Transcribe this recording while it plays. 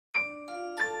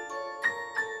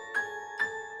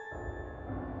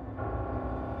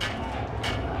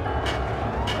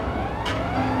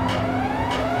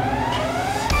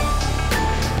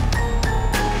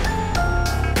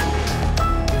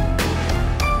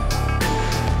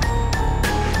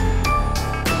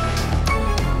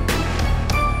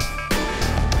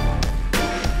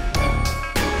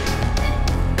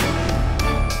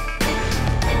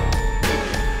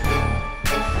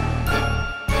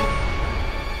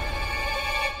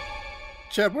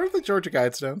Chad, what are the Georgia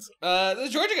Guidestones? The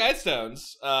Georgia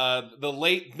Guidestones, the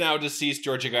late now deceased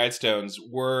Georgia Guidestones,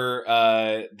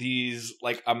 were these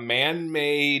like a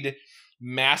man-made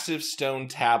massive stone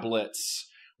tablets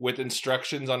with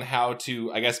instructions on how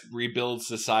to, I guess, rebuild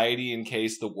society in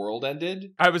case the world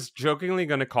ended. I was jokingly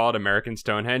going to call it American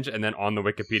Stonehenge, and then on the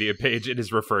Wikipedia page, it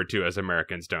is referred to as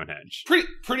American Stonehenge.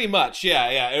 Pretty much,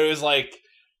 yeah. It was like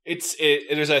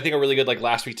there's I think a really good like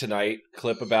Last Week Tonight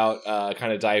clip about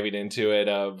kind of diving into it.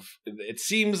 It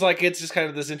seems like it's just kind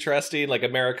of this interesting like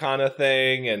Americana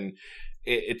thing, and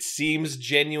it seems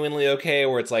genuinely okay.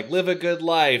 Where it's like live a good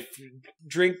life,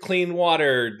 drink clean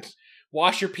water,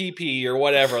 wash your pee-pee or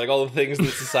whatever, like all the things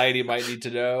that society might need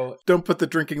to know. Don't put the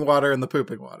drinking water in the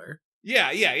pooping water.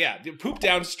 Yeah. Poop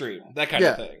downstream, that kind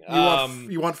of thing.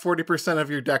 You want 40% of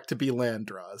your deck to be land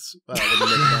draws. When you make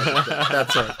a magic deck.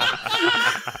 That's it.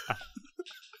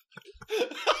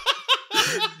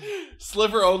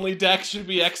 Sliver-only deck should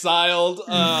be exiled.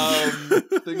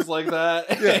 Things like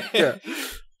that. Yeah.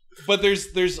 But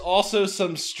there's also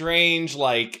some strange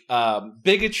like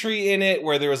bigotry in it,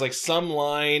 where there was like some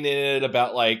line in it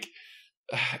about like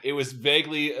it was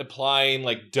vaguely implying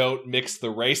like don't mix the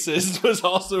races was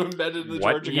also embedded in the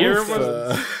Georgia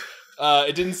Guidestones.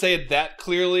 It didn't say it that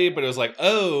clearly, but it was like,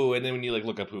 oh, and then when you like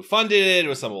look up who funded it, it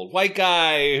was some old white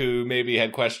guy who maybe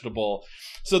had questionable.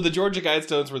 So the Georgia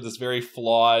Guidestones were this very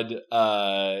flawed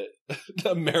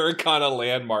Americana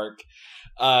landmark.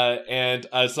 And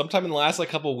sometime in the last like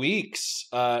couple weeks,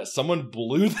 someone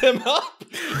blew them up.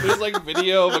 There's like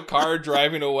video of a car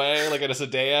driving away like in a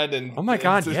sedan, and oh my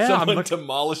god, and yeah, someone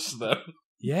demolished them.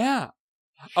 Yeah.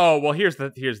 Oh well, here's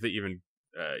the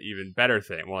even better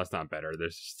thing. Well, it's not better.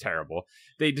 This is terrible.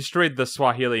 They destroyed the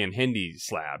Swahili and Hindi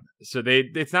slab. So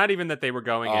it's not even that they were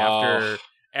going after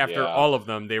all of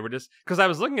them. They were just because I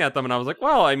was looking at them and I was like,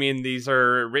 well, I mean, these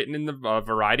are written in a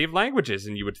variety of languages,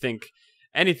 and you would think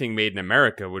anything made in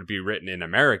America would be written in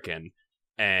American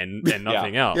and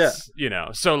nothing else, you know?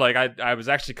 So like, I was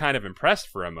actually kind of impressed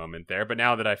for a moment there, but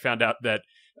now that I found out that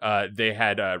they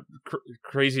had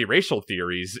crazy racial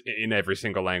theories in every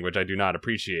single language, I do not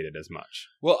appreciate it as much.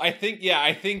 Well, I think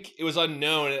it was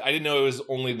unknown. I didn't know it was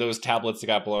only those tablets that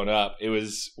got blown up. It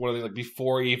was one of the, like,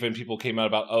 before even people came out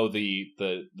about,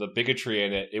 the bigotry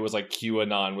in it. It was like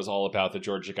QAnon was all about the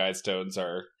Georgia Guidestones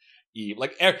are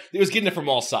like it was getting it from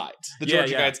all sides. The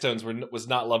Georgia Guidestones was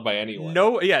not loved by anyone.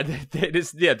 No,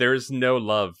 there is no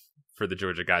love for the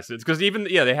Georgia Guidestones because even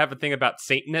they have a thing about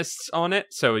Satanists on it,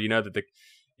 so you know that the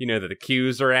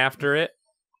Qs are after it.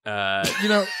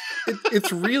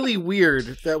 It's really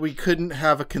weird that we couldn't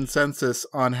have a consensus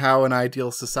on how an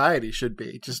ideal society should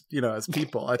be. Just as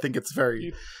people, I think it's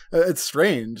very it's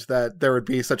strange that there would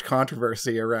be such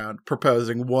controversy around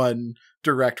proposing one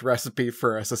direct recipe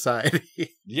for a society.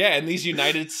 Yeah, and these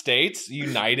United States, you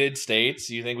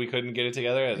think we couldn't get it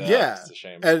together? It's a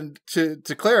shame. And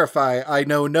to clarify, I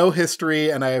know no history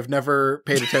and I have never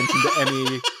paid attention to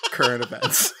any current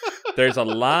events. There's a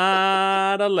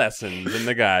lot of lessons in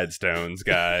the Guidestones,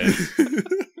 guys.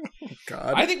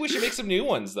 God. I think we should make some new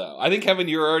ones, though. I think, Kevin,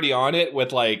 you're already on it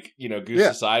with, like, Goose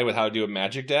Society with how to do a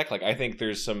magic deck. Like, I think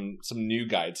there's some new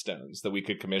Guidestones that we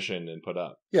could commission and put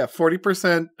up. Yeah,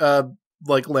 40%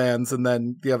 like lands, and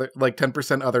then the other, like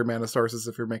 10% other mana sources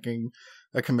if you're making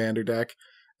a commander deck.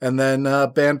 And then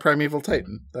ban Primeval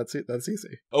Titan. That's it. That's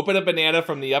easy. Open a banana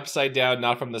from the upside down,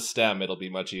 not from the stem. It'll be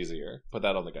much easier. Put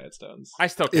that on the Guidestones. I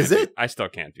still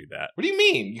can't do that. What do you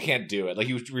mean you can't do it? Like,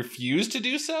 you refuse to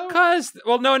do so?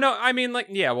 No. I mean, like,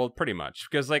 yeah, well, pretty much.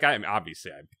 Because, like, I'm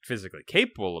physically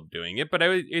capable of doing it, but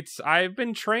I've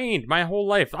been trained my whole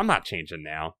life. I'm not changing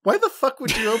now. Why the fuck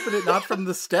would you open it not from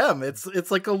the stem? It's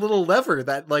like a little lever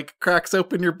that, like, cracks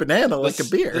open your banana like a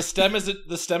beer. The stem is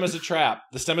a trap.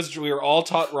 We were all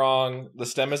taught wrong. The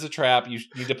stem is a trap. You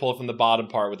need to pull it from the bottom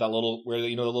part with that little, where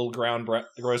the little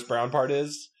gross brown part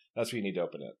is. That's where you need to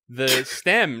open it. The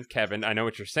stem, Kevin, I know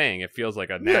what you're saying. It feels like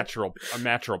a natural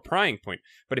prying point.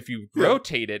 But if you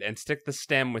rotate it and stick the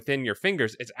stem within your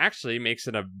fingers, it actually makes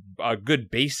it a good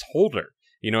base holder.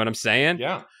 You know what I'm saying?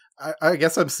 Yeah. I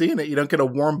guess I'm seeing it. You don't get a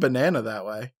warm banana that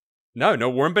way. No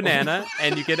warm banana,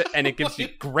 and you get it, and it gives you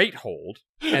great hold.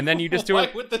 And then you just do it.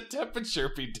 Why would the temperature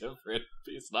be different?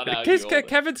 It's not how because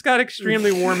Kevin's got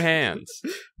extremely warm hands.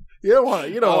 You don't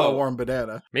want a warm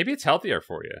banana. Maybe it's healthier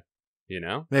for you.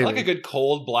 Maybe. I like a good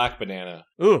cold black banana.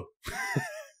 Ooh.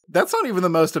 That's not even the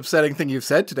most upsetting thing you've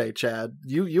said today, Chad.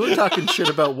 You were talking shit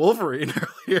about Wolverine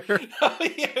earlier. Oh,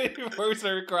 yeah, before we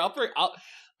start recording. All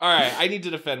right, I need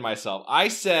to defend myself. I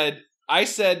said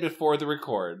before the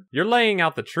record. You're laying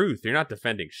out the truth. You're not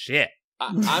defending shit.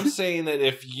 I'm saying that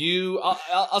if you,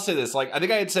 I'll say this. Like, I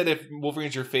think I had said if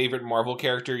Wolverine's your favorite Marvel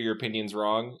character, your opinion's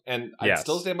wrong, and I'd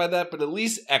still stand by that. But at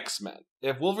least X-Men.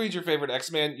 If Wolverine's your favorite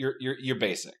X-Men, you're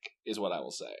basic, is what I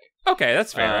will say. Okay,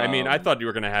 that's fair. I mean, I thought you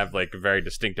were going to have like a very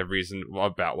distinctive reason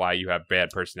about why you have bad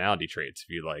personality traits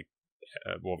if you like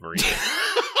Wolverine.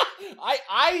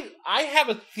 I have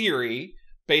a theory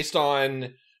based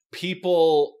on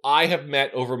people I have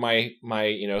met over my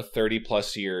 30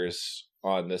 plus years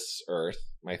on this earth,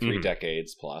 my 3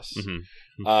 decades plus,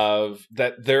 of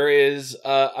that there is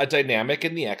a dynamic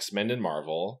in the X-Men and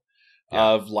Marvel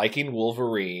of liking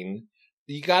Wolverine.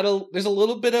 There's a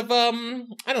little bit of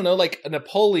I don't know, like a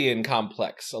Napoleon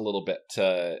complex a little bit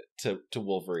to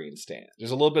Wolverine stand.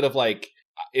 There's a little bit of like,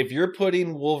 if you're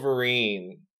putting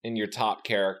Wolverine in your top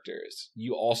characters,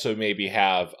 you also maybe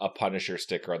have a Punisher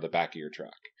sticker on the back of your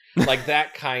truck. Like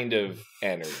that kind of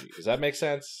energy. Does that make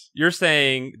sense? You're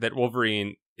saying that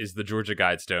Wolverine is the Georgia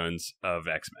Guidestones of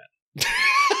X-Men.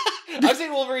 I'm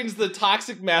saying Wolverine's the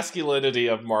toxic masculinity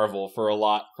of Marvel for a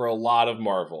lot of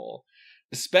Marvel.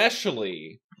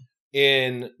 Especially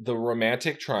in the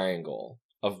romantic triangle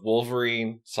of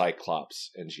Wolverine,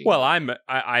 Cyclops, and Jean. Well,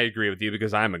 I agree with you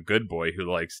because I'm a good boy who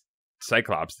likes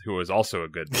Cyclops, who is also a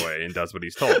good boy and does what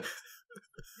he's told.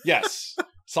 Yes.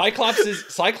 Cyclops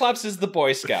is the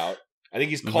Boy Scout. I think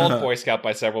he's called Boy Scout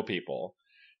by several people.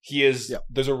 He is. Yep.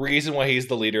 There's a reason why he's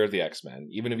the leader of the X-Men,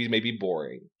 even if he may be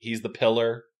boring. He's the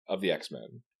pillar of the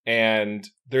X-Men. And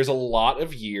there's a lot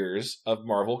of years of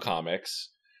Marvel comics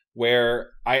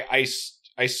where I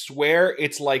swear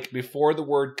it's like before the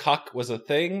word cuck was a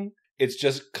thing. It's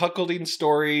just cuckolding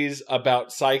stories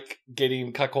about Psych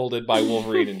getting cuckolded by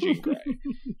Wolverine and Jean Grey.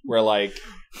 Where like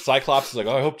Cyclops is like,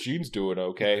 oh, I hope Jean's doing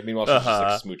okay. Meanwhile, she's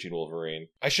just like smooching Wolverine.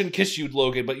 I shouldn't kiss you,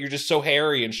 Logan, but you're just so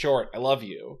hairy and short. I love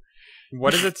you.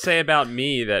 What does it say about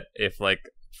me that if, like,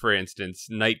 for instance,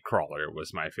 Nightcrawler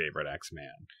was my favorite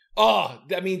X-Man? Oh,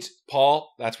 that means,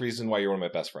 Paul, that's the reason why you're one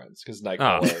of my best friends. Because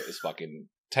Nightcrawler is fucking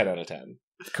 10 out of 10.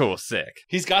 Cool, sick.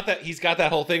 He's got that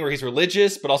whole thing where he's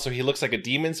religious, but also he looks like a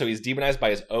demon, so he's demonized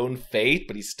by his own faith,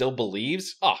 but he still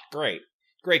believes. Oh, great.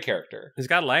 Great character. He's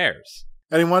got layers.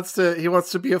 And he wants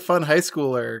to be a fun high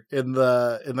schooler in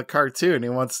the cartoon. He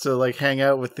wants to like hang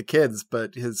out with the kids,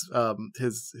 but his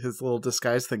little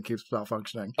disguise thing keeps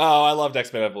malfunctioning. Oh, I loved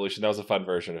X-Men Evolution. That was a fun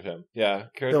version of him. Yeah,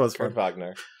 that was fun.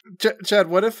 Wagner. Chad,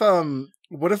 what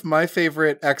if my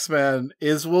favorite X-Men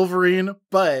is Wolverine,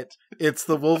 but it's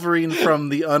the Wolverine from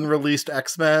the unreleased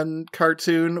X-Men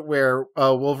cartoon where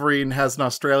Wolverine has an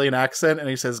Australian accent and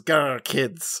he says, "Grr,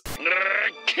 kids."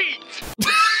 Kids.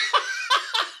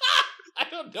 I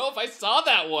don't know if I saw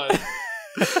that one.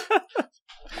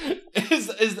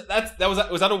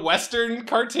 Was that a Western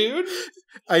cartoon?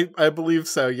 I believe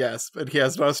so, yes. But he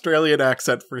has an Australian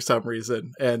accent for some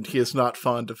reason, and he is not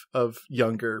fond of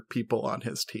younger people on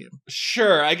his team.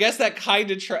 Sure, I guess that kind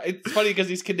of it's funny because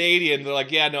he's Canadian. They're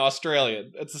like, yeah, no,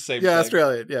 Australian. It's the same thing. Yeah,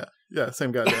 Australian, yeah,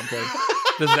 same goddamn thing.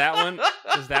 Does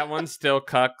that one still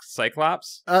cuck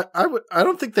Cyclops? I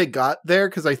don't think they got there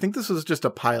because I think this was just a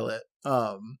pilot.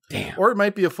 Damn. Or it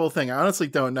might be a full thing. I honestly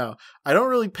don't know. I don't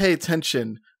really pay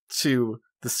attention to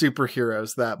the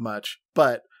superheroes that much,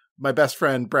 but my best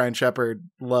friend Brian Shepard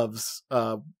loves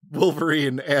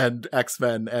Wolverine and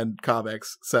X-Men and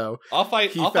comics. So I'll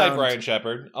fight Brian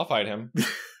Shepard. I'll fight him.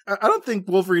 I don't think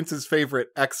Wolverine's his favorite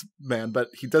X-Man, but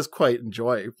he does quite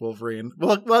enjoy Wolverine.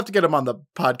 We'll have to get him on the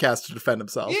podcast to defend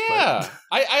himself. Yeah.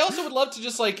 I also would love to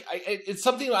just like, it's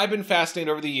something I've been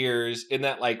fascinated over the years in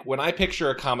that like when I picture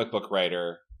a comic book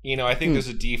writer, you know, I think there's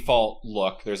a default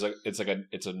look. It's a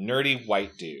nerdy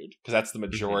white dude because that's the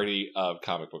majority of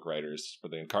comic book writers.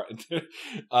 If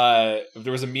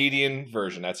there was a median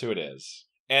version, that's who it is.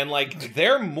 And, like,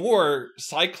 they're more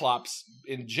Cyclops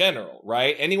in general,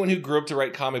 right? Anyone who grew up to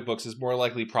write comic books is more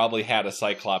likely probably had a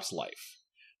Cyclops life.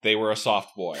 They were a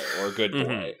soft boy or a good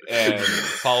boy and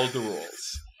followed the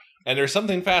rules. And there's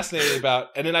something fascinating about...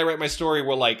 And then I write my story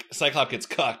where, like, Cyclops gets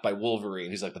cut by Wolverine.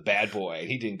 He's, like, the bad boy, and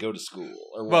he didn't go to school.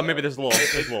 Or well, maybe there's a little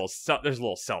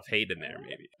self-hate in there,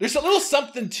 maybe. There's a little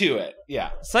something to it,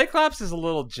 yeah. Cyclops is a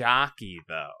little jockey,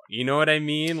 though. You know what I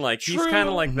mean? Like, he's kind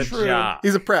of like the jock.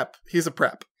 He's a prep,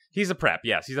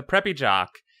 yes. He's a preppy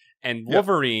jock. And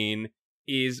Wolverine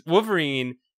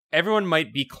everyone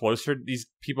might be closer, these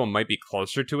people might be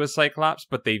closer to a Cyclops,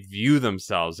 but they view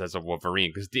themselves as a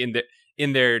Wolverine, because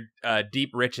in their deep,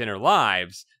 rich inner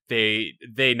lives, they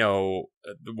know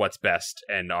what's best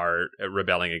and are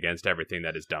rebelling against everything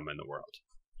that is dumb in the world.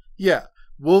 Yeah.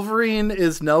 Wolverine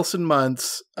is Nelson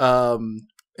Muntz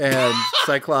and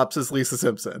Cyclops is Lisa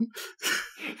Simpson.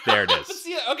 There it is.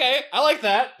 Yeah, okay, I like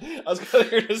that. I was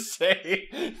going to say,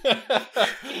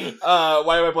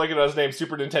 why am I blanking on his name?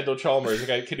 Super Nintendo Chalmers, the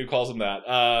guy kid who calls him that.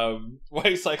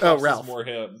 Why Cyclops is more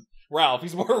him? Ralph.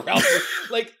 He's more Ralph.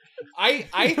 Like,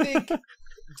 I think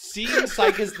seeing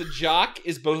Psych as the jock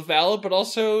is both valid, but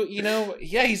also,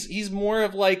 he's more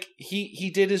of like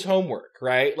he did his homework,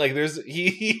 right? Like, there's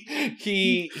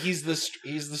he's the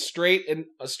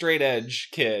straight edge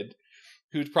kid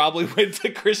who probably went to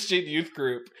Christian youth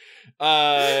group,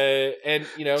 and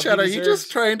Chad, are you just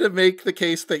trying to make the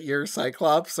case that you're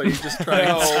Cyclops? Are you just trying?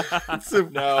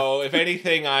 No. If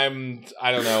anything, I'm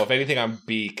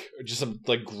Beak, or just some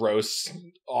like gross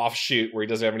offshoot where he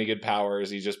doesn't have any good powers.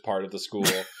 He's just part of the school.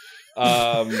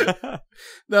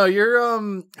 No,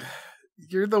 you're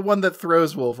the one that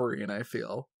throws Wolverine. I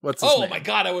feel. What's his name? My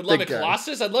god, I would love it.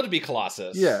 Colossus. I'd love to be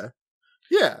Colossus.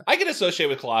 Yeah, I can associate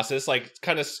with Colossus, like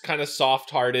kind of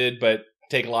soft-hearted, but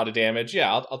take a lot of damage. Yeah,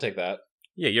 I'll take that.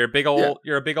 Yeah, you're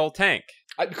a big old tank.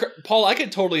 Paul, I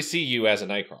could totally see you as a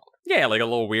Nightcrawler. Yeah, like a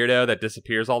little weirdo that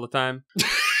disappears all the time.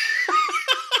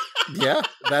 Yeah,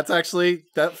 that's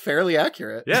fairly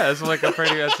accurate. Yeah,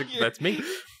 that's me.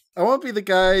 I won't be the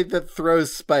guy that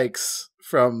throws spikes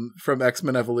from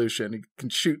X-Men Evolution. He can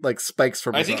shoot like spikes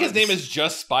from his his name is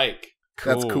just Spike.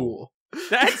 Cool. That's cool.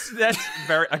 That's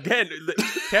very, again,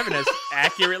 Kevin has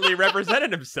accurately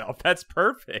represented himself. That's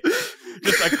perfect.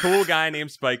 Just a cool guy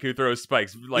named Spike who throws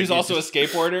spikes. Like, he's also a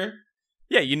skateboarder.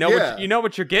 Yeah, you know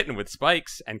what you're getting with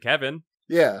Spikes and Kevin.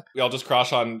 Yeah. We all just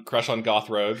crush on Goth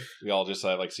Rogue. We all just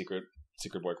have like secret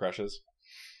boy crushes.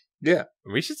 Yeah.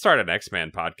 We should start an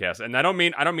X-Men podcast. And I don't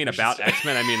mean about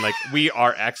X-Men. I mean, like, we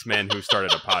are X-Men who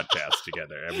started a podcast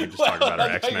together. And we just talk about our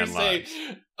X-Men lives.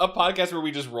 A podcast where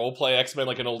we just role play X-Men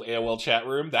like an old AOL chat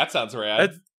room. That sounds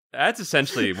rad. That's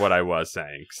essentially what I was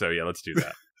saying. So yeah, let's do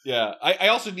that. Yeah. I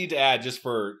also need to add, just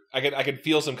for I can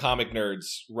feel some comic nerds,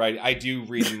 right? I do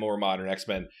read more modern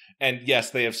X-Men. And yes,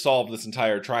 they have solved this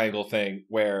entire triangle thing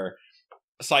where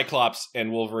Cyclops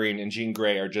and Wolverine and Jean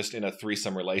Grey are just in a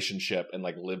threesome relationship and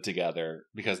like live together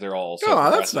because they're all so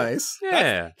that's nice.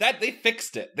 Yeah. That they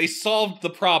fixed it. They solved the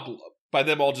problem by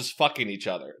them all just fucking each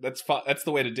other. That's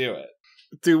the way to do it.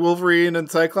 Do Wolverine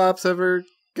and Cyclops ever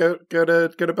go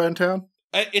to Bonetown?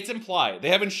 It's implied. They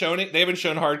haven't shown it. They haven't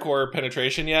shown hardcore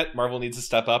penetration yet. Marvel needs to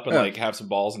step up and like have some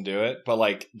balls and do it. But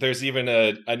like, there's even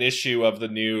an issue of the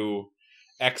new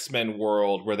X-Men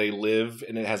world where they live,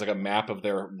 and it has like a map of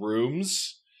their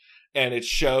rooms, and it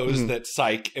shows that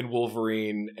Psych and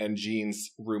Wolverine and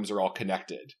Jean's rooms are all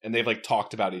connected, and they've like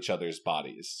talked about each other's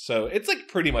bodies. So it's like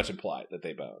pretty much implied that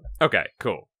they bone. Okay,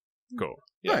 cool.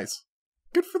 Yeah. Nice.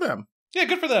 Good for them. Yeah,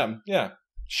 good for them. Yeah.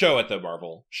 Show it though,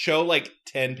 Marvel. Show like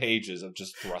 10 pages of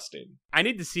just thrusting. I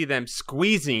need to see them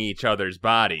squeezing each other's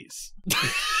bodies.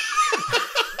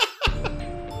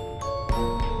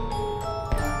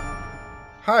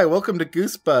 Hi, welcome to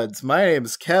Goosebuds. My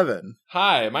name's Kevin.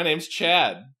 Hi, my name's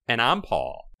Chad. And I'm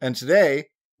Paul. And today,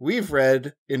 we've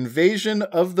read Invasion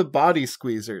of the Body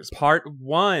Squeezers. Part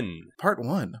 1. Part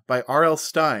 1 by R.L.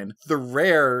 Stine. The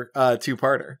rare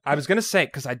two-parter. I was going to say,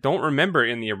 because I don't remember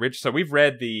in the original... So we've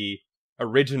read the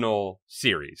original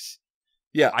series.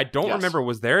 Yeah. I don't remember,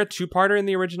 was there a two-parter in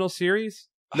the original series?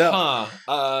 No.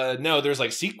 No, there's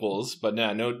like sequels, but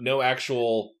no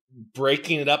actual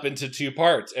breaking it up into two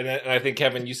parts. And I think,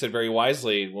 Kevin, you said very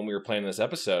wisely when we were playing this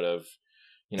episode of,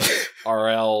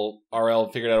 RL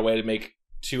figured out a way to make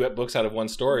two books out of one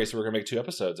story, so we're going to make 2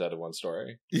 episodes out of one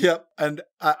story. Yep, and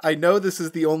I know this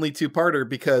is the only two-parter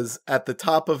because at the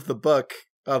top of the book,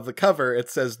 of the cover, it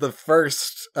says the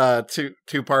first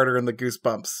two-parter in the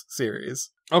Goosebumps series.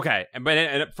 Okay,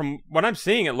 but from what I'm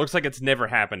seeing, it looks like it's never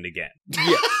happened again.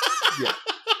 Yeah.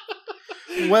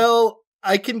 Well,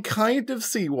 I can kind of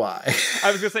see why.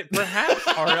 I was going to say, perhaps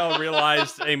RL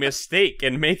realized a mistake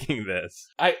in making this.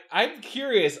 I'm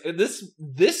curious.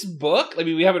 This book, I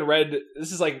mean, we haven't read,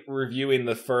 this is like reviewing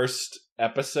the first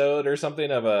episode or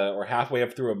something or halfway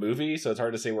up through a movie, so it's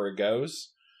hard to say where it goes.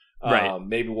 Right.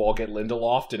 Maybe we'll all get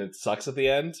Lindelof and it sucks at the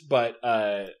end, but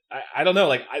I don't know.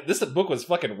 Like, this book was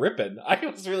fucking ripping. I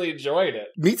was really enjoying it.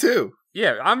 Me too.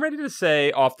 Yeah, I'm ready to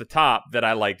say off the top that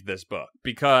I liked this book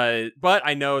but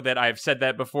I know that I've said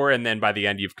that before, and then by the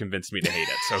end you've convinced me to hate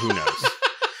it. So who knows?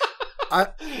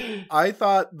 I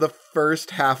thought the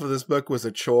first half of this book was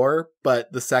a chore,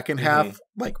 but the second half,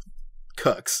 like,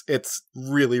 cooks. It's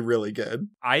really, really good.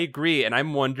 I agree, and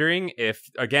I'm wondering if,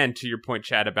 again, to your point,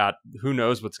 Chad, about who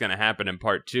knows what's going to happen in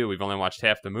part 2. We've only watched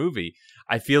half the movie.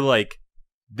 I feel like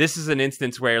this is an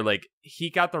instance where like he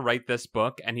got to write this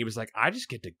book and he was like, I just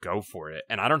get to go for it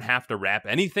and I don't have to wrap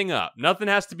anything up. Nothing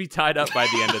has to be tied up by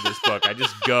the end of this book. I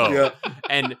just go. Yeah.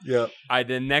 And Yeah.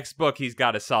 the next book he's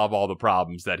got to solve all the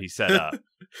problems that he set up.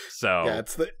 So yeah,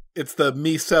 it's the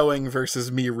me sowing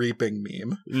versus me reaping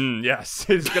meme. Yes,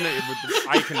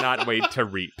 I cannot wait to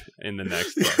reap in the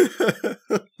next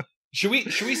book. Should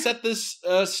we set this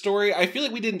story? I feel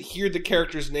like we didn't hear the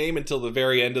character's name until the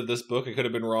very end of this book. I could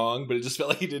have been wrong, but it just felt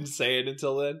like he didn't say it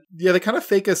until then. Yeah, they kind of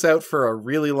fake us out for a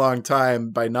really long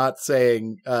time by not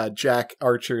saying Jack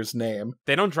Archer's name.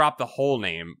 They don't drop the whole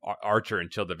name, Archer,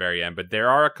 until the very end, but there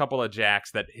are a couple of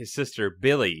Jacks that his sister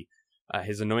Billy,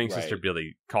 his annoying sister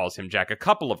Billy, calls him Jack a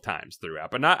couple of times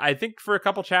throughout. But not, I think for a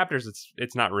couple chapters,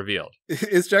 it's not revealed.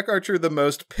 Is Jack Archer the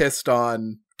most pissed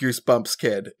on Goosebumps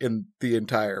kid in the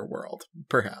entire world,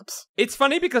 perhaps? It's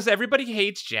funny because everybody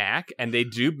hates Jack and they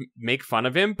do make fun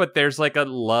of him, but there's like a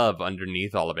love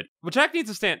underneath all of it. Well, Jack needs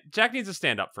to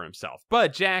stand up for himself.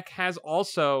 But Jack has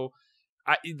also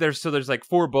there's like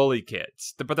 4 bully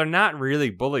kids, but they're not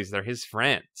really bullies, they're his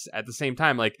friends at the same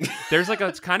time. Like there's like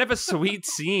it's kind of a sweet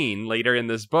scene later in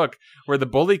this book where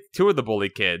two of the bully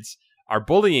kids are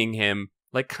bullying him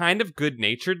like kind of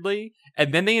good-naturedly,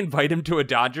 and then they invite him to a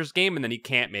Dodgers game, and then he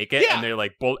can't make it, and they're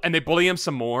like, and they bully him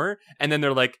some more, and then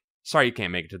they're like, sorry, you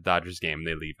can't make it to the Dodgers game, and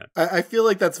they leave him. I feel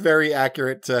like that's very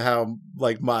accurate to how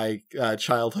like my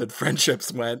childhood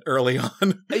friendships went early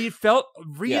on. It felt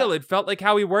real. Yeah. It felt like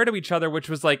how we were to each other, which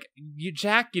was like,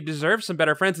 Jack, you deserve some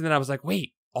better friends, and then I was like,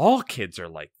 wait, all kids are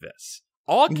like this.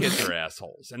 All kids are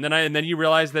assholes. And then you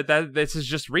realize that this is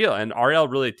just real, and RL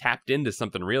really tapped into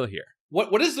something real here.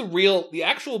 What is the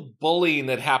actual bullying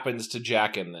that happens to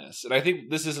Jack in this? And I think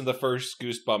this isn't the first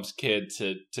Goosebumps kid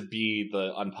to be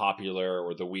the unpopular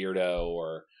or the weirdo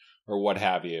or what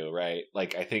have you, right?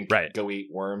 Like I think Go Eat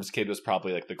Worms kid was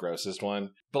probably like the grossest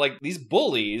one. But like these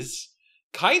bullies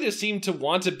kind of seem to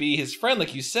want to be his friend,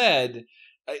 like you said.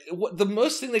 The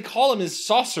most thing they call him is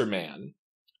Saucer Man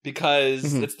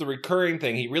because it's the recurring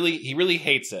thing. He really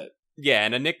hates it. Yeah,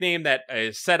 and a nickname that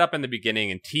is set up in the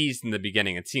beginning and teased in the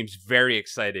beginning. It seems very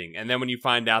exciting. And then when you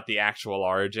find out the actual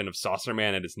origin of Saucer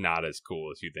Man, it is not as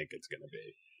cool as you think it's going to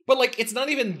be. But, like, it's not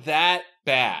even that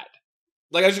bad.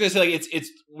 Like, I was just going to say,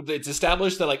 like, it's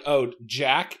established that, like, oh,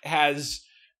 Jack has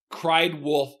cried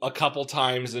wolf a couple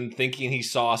times and thinking he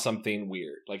saw something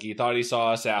weird. Like, he thought he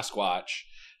saw a Sasquatch,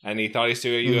 and he thought he saw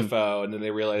a UFO, and then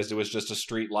they realized it was just a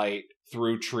street light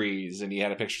through trees, and he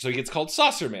had a picture. So he gets called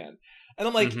Saucer Man. And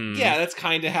I'm like, yeah, that's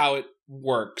kind of how it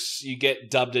works. You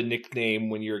get dubbed a nickname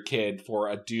when you're a kid for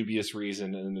a dubious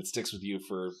reason, and it sticks with you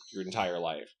for your entire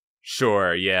life.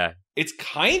 Sure, yeah. It's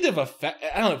kind of I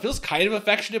don't know. It feels kind of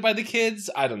affectionate by the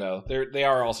kids. I don't know. They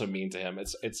are also mean to him.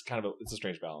 It's a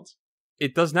strange balance.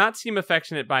 It does not seem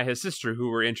affectionate by his sister,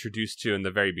 who we're introduced to in the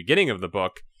very beginning of the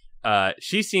book.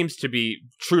 She seems to be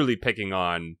truly picking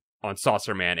on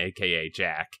Saucer Man, aka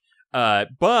Jack.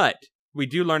 But we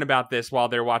do learn about this while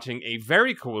they're watching a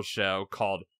very cool show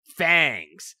called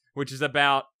Fangs, which is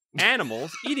about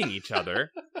animals eating each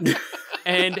other.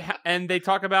 And they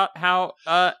talk about how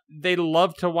they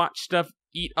love to watch stuff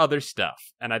eat other stuff.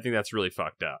 And I think that's really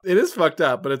fucked up. It is fucked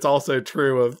up, but it's also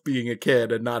true of being a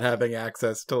kid and not having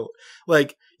access to,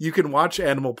 like, you can watch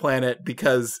Animal Planet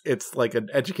because it's like an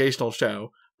educational show.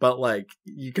 But, like,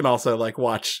 you can also, like,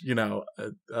 watch, you know,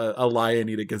 a lion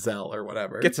eat a gazelle or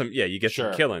whatever. You get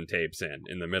some killing tapes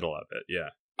in the middle of it, yeah.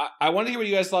 I want to hear what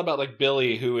you guys thought about, like,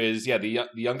 Billy, who is, the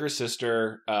younger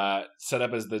sister, set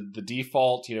up as the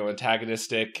default, you know,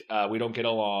 antagonistic, we don't get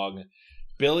along.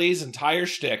 Billy's entire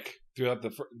shtick throughout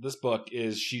this book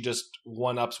is she just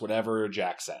one-ups whatever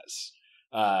Jack says.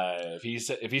 If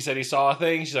he said he saw a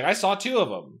thing, she's like, I saw 2 of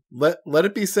them. Let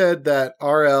it be said that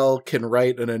RL can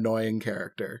write an annoying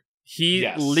character. He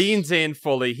leans in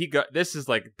fully. This is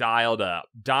like dialed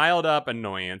up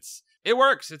annoyance. It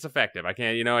works. It's effective. I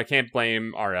can't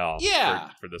blame RL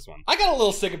for this one. I got a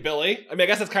little sick of Billy. I mean, I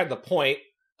guess that's kind of the point.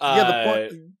 The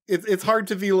point. It's hard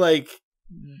to be like,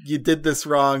 you did this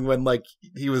wrong when, like,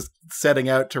 he was setting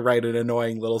out to write an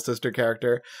annoying little sister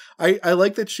character. I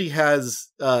like that she has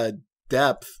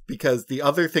depth, because the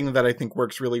other thing that I think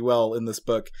works really well in this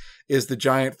book is the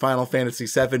giant Final Fantasy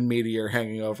VII meteor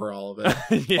hanging over all of it.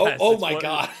 Yes, oh my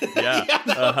god! Yeah,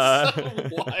 that was so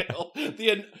wild.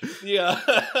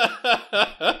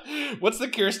 What's the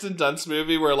Kirsten Dunst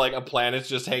movie where, like, a planet's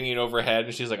just hanging overhead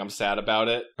and she's like, I'm sad about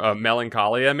it?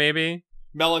 Melancholia, maybe.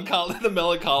 The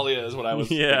Melancholia is what I was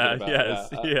thinking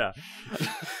about. Yeah.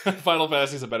 Final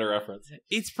Fantasy is a better reference.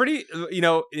 It's pretty, in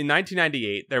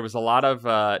 1998, there was a lot of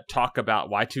talk about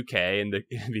Y2K and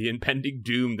the impending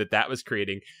doom that was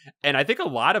creating. And I think a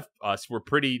lot of us were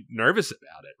pretty nervous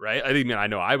about it, right? I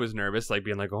know I was nervous, like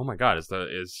being like, oh my God,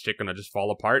 is shit going to just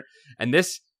fall apart? And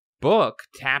this book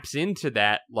taps into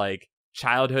that, like,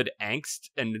 childhood angst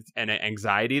and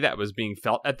anxiety that was being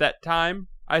felt at that time.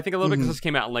 I think a little bit because this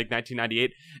came out in like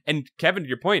 1998. And Kevin, to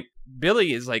your point,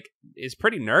 Billy is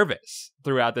pretty nervous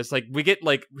throughout this. Like, we get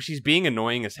like she's being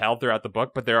annoying as hell throughout the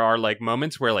book, but there are like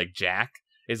moments where like Jack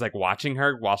is like watching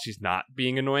her while she's not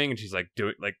being annoying, and she's like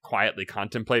quietly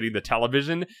contemplating the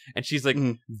television, and she's like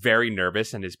very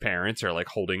nervous, and his parents are like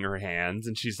holding her hands,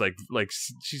 and she's like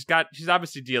she's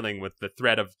obviously dealing with the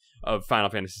threat of Final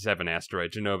Fantasy VII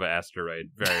asteroid, Genova asteroid,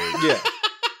 very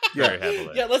very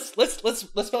heavily. Yeah, let's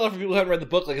spell out for people who haven't read the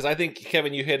book, because I think,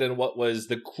 Kevin, you hit on what was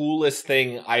the coolest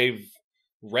thing I've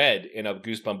read in a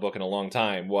Goosebump book in a long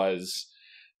time. Was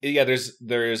there's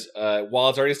while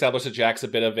it's already established that Jack's a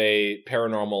bit of a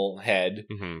paranormal head,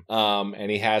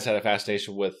 and he has had a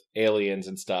fascination with aliens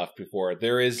and stuff before,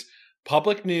 there is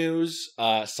public news.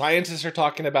 Scientists are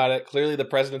talking about it. Clearly, the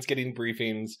president's getting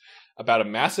briefings about a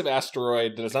massive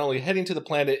asteroid that is not only heading to the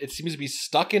planet, it seems to be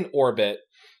stuck in orbit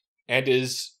and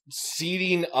is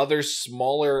seeding other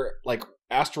smaller like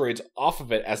asteroids off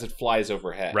of it as it flies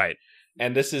overhead. Right.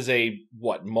 And this is a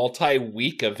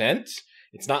multi-week event.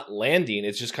 It's not landing.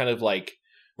 It's just kind of like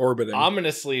orbiting,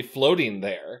 ominously floating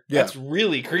there. Yeah. That's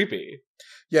really creepy.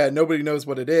 Yeah, nobody knows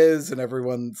what it is, and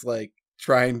everyone's like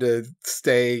trying to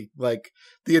stay, like,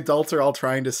 the adults are all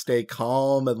trying to stay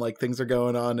calm, and like things are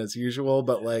going on as usual.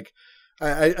 But like,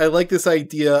 I like this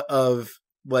idea of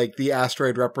like the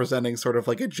asteroid representing sort of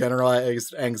like a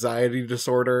generalized anxiety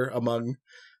disorder among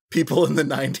people in the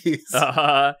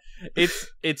 90s.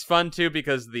 It's fun too,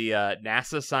 because the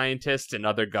NASA scientists and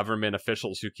other government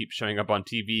officials who keep showing up on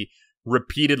TV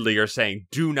repeatedly are saying,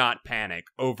 do not panic,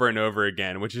 over and over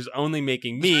again, which is only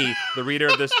making me, the reader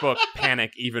of this book,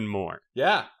 panic even more.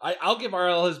 Yeah, I'll give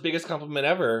RL his biggest compliment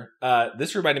ever.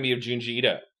 This reminded me of Junji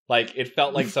Ito. Like, it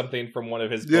felt like something from one of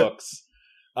his books.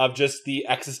 Of just the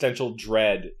existential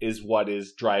dread is what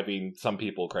is driving some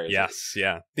people crazy. Yes,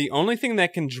 yeah. The only thing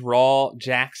that can draw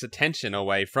Jack's attention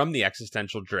away from the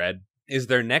existential dread is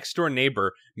their next door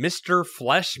neighbor, Mr.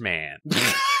 Fleshman.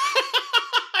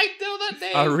 I know that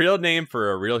name. A real name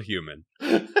for a real human.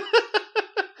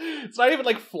 It's not even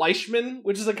like Fleischman,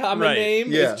 which is a common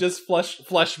name. Yeah. It's just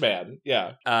Fleshman.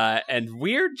 Yeah. And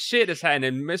weird shit has happened.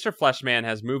 And Mr. Fleshman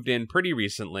has moved in pretty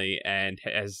recently, and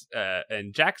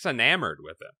Jack's enamored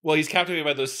with him. Well, he's captivated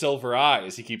by those silver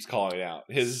eyes. He keeps calling out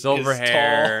his silver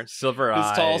hair, silver eyes.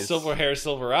 His tall silver hair,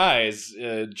 silver eyes.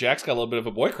 Jack's got a little bit of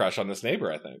a boy crush on this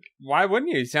neighbor, I think. Why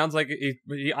wouldn't you? He sounds like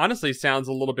he honestly sounds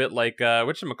a little bit like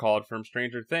whatchamacallit from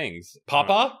Stranger Things.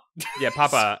 Papa? Yeah,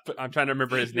 Papa. I'm trying to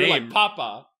remember his name. Like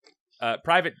Papa.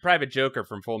 Private Joker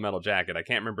from Full Metal Jacket. I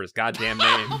can't remember his goddamn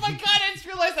name. Oh my god, I just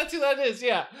realized that's who that is.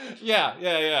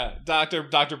 Yeah.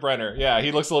 Dr. Brenner. Yeah,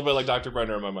 he looks a little bit like Dr.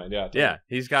 Brenner in my mind. Yeah. Totally. Yeah,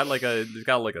 he's got like a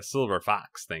silver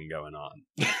fox thing going on.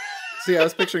 See, I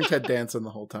was picturing Ted Danson the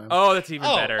whole time. Oh, that's even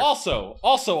better. Also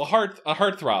a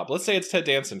heartthrob. Let's say it's Ted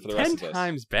Danson for the rest of us. 10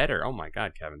 times better. Oh my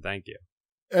god, Kevin, thank you.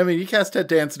 I mean, you cast Ted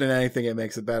Danson in anything, it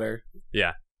makes it better.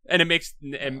 Yeah.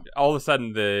 And all of a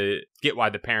sudden get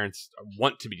why the parents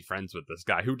want to be friends with this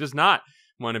guy who does not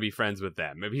want to be friends with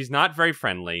them. He's not very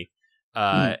friendly.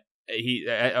 He,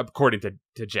 according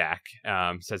to Jack,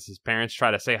 says his parents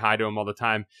try to say hi to him all the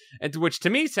time, and which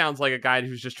to me sounds like a guy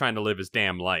who's just trying to live his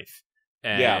damn life.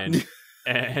 And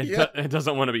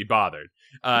doesn't want to be bothered.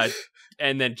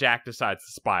 And then Jack decides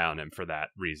to spy on him for that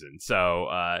reason.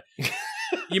 So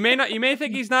you may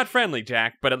think he's not friendly,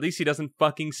 Jack, but at least he doesn't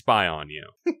fucking spy on you.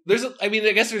 I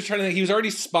guess they're trying to think he was already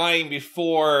spying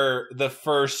before the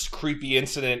first creepy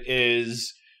incident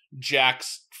is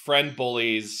Jack's friend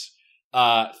bullies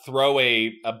throw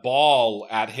a ball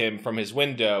at him from his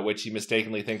window, which he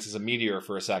mistakenly thinks is a meteor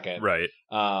for a second. Right.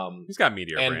 He's got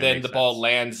meteor brain. And then the ball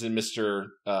lands in Mr.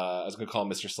 I was going to call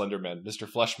him Mr. Slenderman, Mr.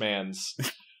 Fleshman's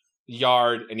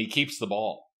yard, and he keeps the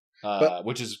ball.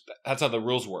 That's how the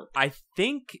rules work. I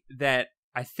think that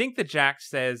Jack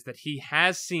says that he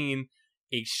has seen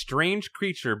a strange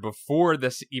creature before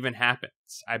this even happens.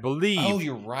 I believe. Oh,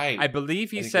 you're right. I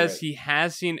believe he says he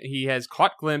has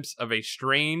caught glimpse of a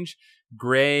strange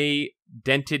gray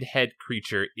dented head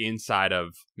creature inside of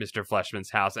Mr.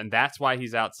 Fleshman's house, and that's why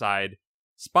he's outside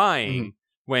spying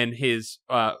when his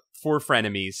four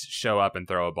frenemies show up and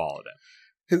throw a ball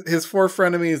at him. His four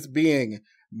frenemies being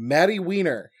Maddie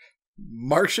Weiner,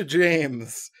 Marsha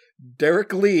James,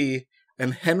 Derek Lee,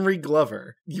 and Henry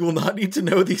Glover. You will not need to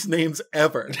know these names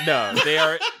ever. No, they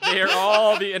are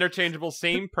all the interchangeable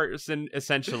same person,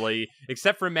 essentially,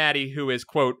 except for Maddie, who is,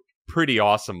 quote, pretty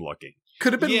awesome looking.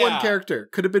 Could have been one character.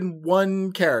 Could have been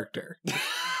one character.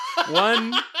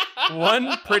 One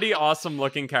pretty awesome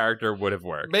looking character would have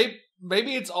worked.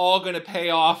 Maybe it's all going to pay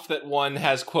off that one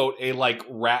has, quote, a, like,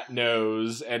 rat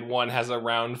nose and one has a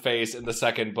round face in the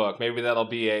second book. Maybe that'll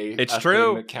be a true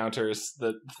thing that counters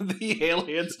the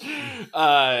aliens.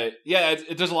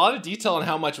 There's a lot of detail on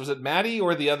how much. Was it Maddie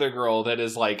or the other girl that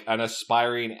is, like, an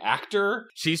aspiring actor?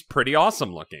 She's pretty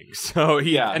awesome looking. So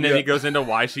he goes into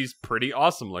why she's pretty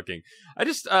awesome looking. I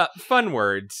just, fun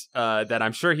words that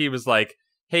I'm sure he was like,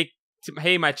 hey,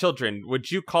 my children, would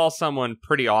you call someone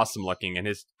pretty awesome looking? And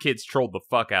his kids trolled the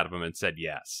fuck out of him and said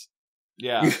yes.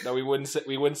 Yeah, no, we wouldn't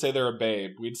say they're a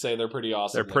babe. We'd say they're pretty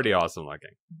awesome. They're pretty awesome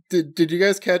looking. Did you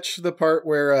guys catch the part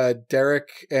where Derek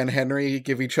and Henry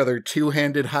give each other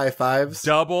two-handed high fives?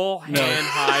 Double hand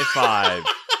high five.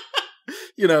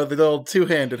 You know, the little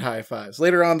two-handed high fives.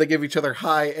 Later on, they give each other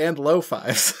high and low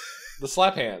fives. The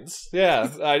slap hands. Yeah,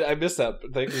 I missed that.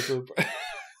 Thank you for...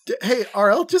 Hey,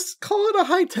 RL, just call it a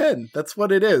high 10. That's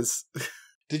what it is.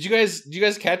 Did you guys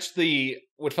catch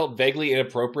what felt vaguely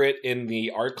inappropriate in the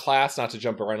art class? Not to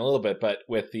jump around a little bit, but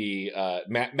with the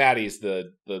Maddie's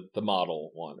the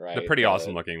model one, right? The pretty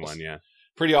awesome looking one, yeah.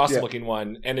 Pretty awesome looking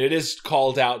one, and it is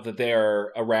called out that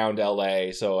they're around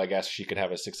LA, so I guess she could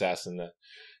have a success in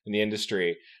the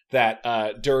industry. That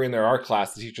during their art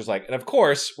class, the teacher's like, and of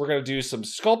course, we're going to do some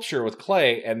sculpture with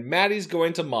clay, and Maddie's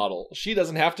going to model. She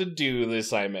doesn't have to do the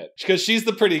assignment because she's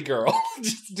the pretty girl.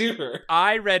 Just do her.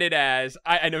 I read it as,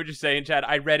 I know what you're saying, Chad.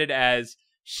 I read it as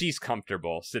she's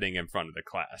comfortable sitting in front of the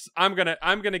class. I'm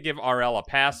gonna give RL a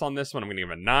pass on this one. I'm gonna give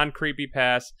a non-creepy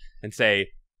pass and say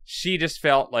she just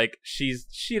felt like she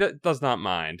does not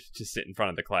mind to sit in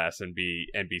front of the class and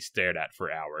be stared at for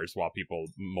hours while people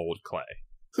mold clay.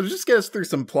 So to just get us through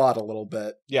some plot a little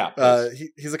bit. Yeah.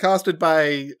 He's accosted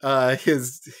by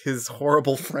his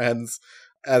horrible friends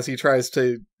as he tries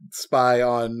to spy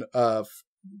on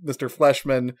Mr.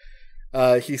 Fleshman.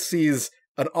 He sees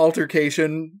an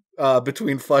altercation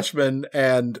between Fleshman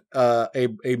and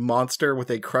a monster with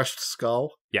a crushed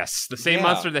skull. Yes, the same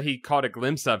monster that he caught a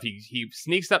glimpse of. He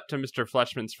sneaks up to Mr.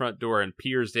 Fleshman's front door and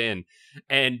peers in,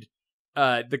 and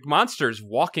the monster's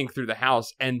walking through the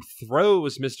house and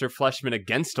throws Mr. Fleshman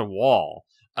against a wall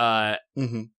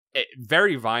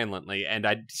very violently. And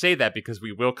I say that because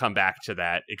we will come back to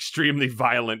that extremely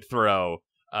violent throw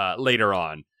later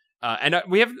on. And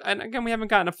we haven't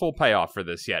gotten a full payoff for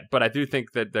this yet, but I do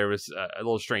think that there was a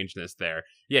little strangeness there.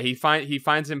 Yeah, he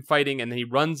finds him fighting, and then he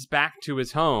runs back to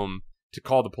his home to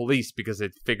call the police because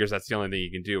it figures that's the only thing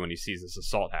he can do when he sees this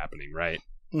assault happening, right?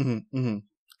 Mm-hmm, mm-hmm.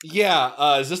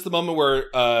 Yeah, is this the moment where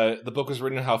the book was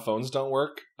written on how phones don't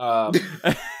work? I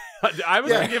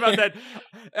was thinking about that.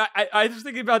 I was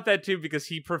thinking about that too because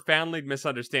he profoundly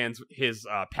misunderstands his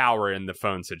power in the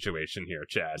phone situation here,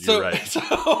 Chad. You're right. So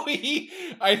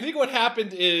I think what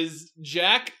happened is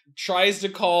Jack tries to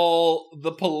call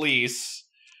the police,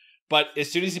 but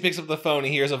as soon as he picks up the phone,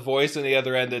 he hears a voice on the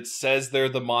other end that says they're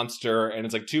the monster, and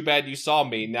it's like, too bad you saw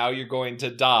me, now you're going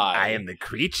to die. I am the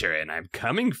creature, and I'm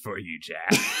coming for you,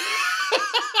 Jack.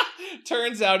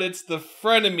 Turns out it's the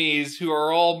frenemies who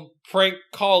are all prank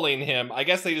calling him. I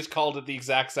guess they just called it the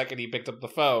exact second he picked up the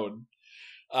phone.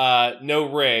 No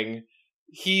ring.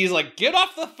 He's like, get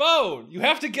off the phone! You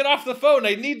have to get off the phone!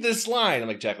 I need this line! I'm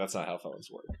like, Jack, that's not how phones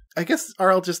work. I guess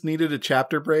RL just needed a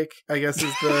chapter break, I guess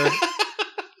is the...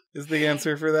 is the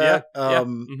answer for that.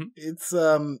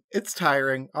 It's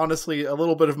tiring. Honestly, a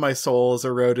little bit of my soul is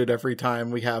eroded every time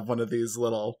we have one of these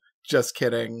little just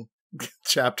kidding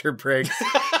chapter breaks.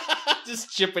 Just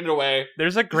chipping away.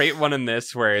 There's a great one in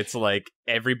this where it's like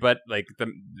everybody, like the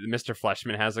Mr.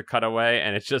 Fleshman has a cutaway,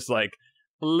 and it's just like,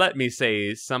 let me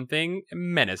say something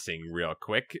menacing real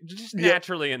quick, just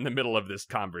naturally in the middle of this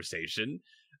conversation,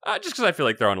 just because I feel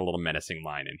like throwing a little menacing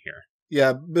line in here.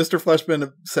 Yeah, Mr.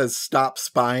 Fleshman says stop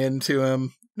spying to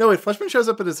him. No, wait, Fleshman shows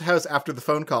up at his house after the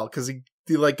phone call because he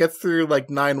like gets through like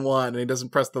 9-1 and he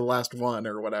doesn't press the last one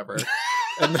or whatever.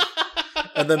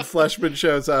 And then Fleshman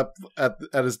shows up at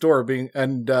his door he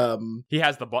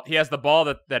has the ball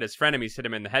that his frenemies hit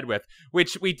him in the head with,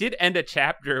 which we did end a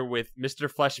chapter with Mr.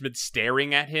 Fleshman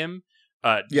staring at him.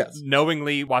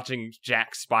 Knowingly watching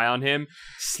Jack spy on him,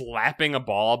 slapping a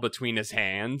ball between his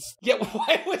hands. Yeah,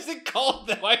 why was it called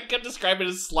that? Why can't describe it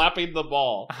as slapping the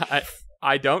ball?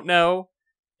 I don't know.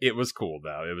 It was cool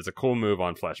though. It was a cool move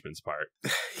on Fleshman's part.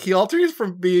 He alternates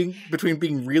between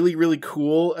being really, really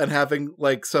cool and having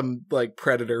like some like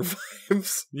Predator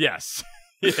vibes. Yes.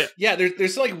 Yeah,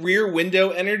 there's like rear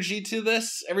window energy to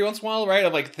this every once in a while, right?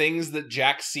 Of like things that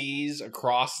Jack sees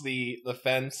across the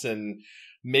fence and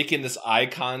making this eye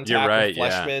contact with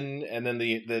Fleshman, and then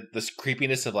this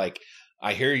creepiness of like,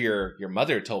 I hear your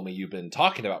mother told me you've been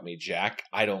talking about me, Jack.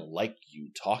 I don't like you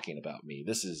talking about me.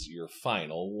 This is your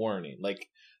final warning. Like,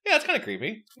 yeah, it's kind of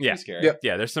creepy. Yeah, scary.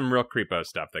 Yeah, there's some real creepo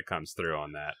stuff that comes through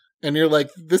on that. And you're like,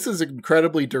 this is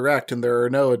incredibly direct, and there are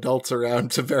no adults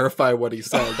around to verify what he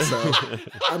said. So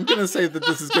I'm going to say that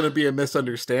this is going to be a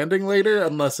misunderstanding later,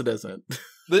 unless it isn't.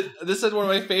 This is one of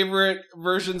my favorite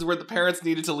versions where the parents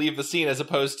needed to leave the scene, as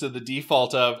opposed to the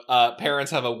default of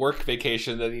parents have a work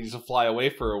vacation that needs to fly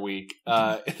away for a week.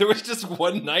 There was just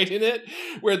one night in it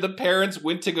where the parents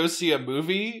went to go see a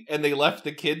movie and they left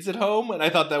the kids at home, and I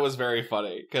thought that was very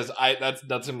funny because that's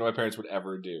not something my parents would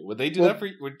ever do. Would they do that for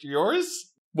yours?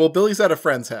 Well, Billy's at a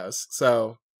friend's house,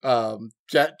 so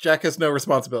Jack has no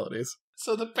responsibilities.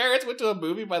 So the parents went to a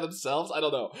movie by themselves? I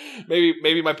don't know.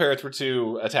 Maybe my parents were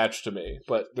too attached to me,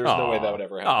 but there's no way that would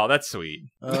ever happen. Oh, that's sweet.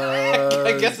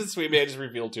 I guess it's sweet. Maybe I just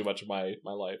revealed too much of my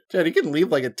life. Jed, you can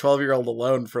leave like a 12-year-old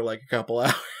alone for like a couple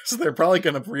hours. They're probably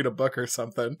going to read a book or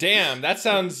something. Damn, that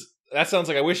sounds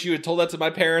like I wish you had told that to my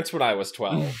parents when I was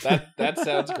 12. That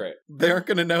sounds great. They aren't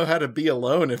going to know how to be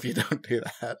alone if you don't do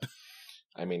that.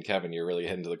 I mean, Kevin, you're really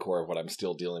hitting to the core of what I'm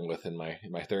still dealing with in my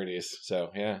 30s.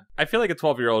 So, yeah. I feel like a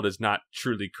 12-year-old is not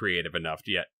truly creative enough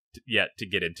yet to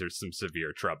get into some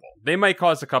severe trouble. They might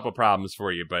cause a couple problems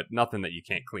for you, but nothing that you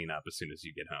can't clean up as soon as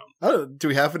you get home. Oh, do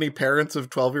we have any parents of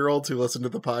 12-year-olds who listen to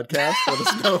the podcast? Let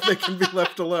us know if they can be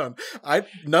left alone.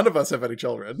 None of us have any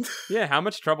children. Yeah, how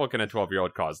much trouble can a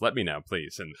 12-year-old cause? Let me know,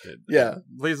 please. And yeah,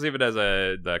 please leave it as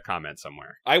the comment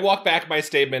somewhere. I walk back my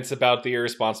statements about the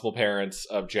irresponsible parents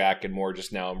of Jack and more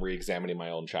just now I'm re-examining my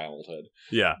own childhood.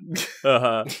 Yeah.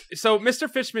 So Mr.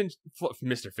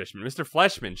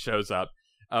 Fleshman shows up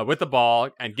with the ball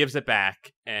and gives it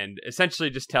back and essentially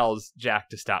just tells Jack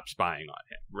to stop spying on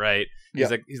him, right? He's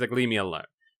like, leave me alone.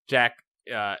 Jack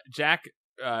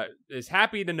is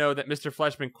happy to know that Mr.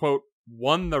 Fleshman, quote,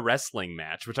 won the wrestling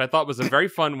match, which I thought was a very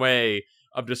fun way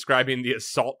of describing the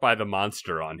assault by the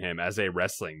monster on him as a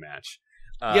wrestling match.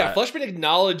 Fleshman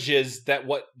acknowledges that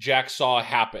what Jack saw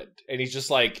happened, and he's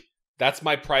just like, that's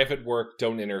my private work,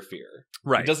 don't interfere.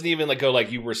 Right. He doesn't even go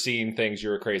like, you were seeing things,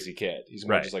 you're a crazy kid. He's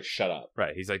more just like, shut up.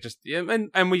 Right. He's like, just,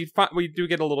 and we do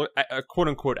get a little quote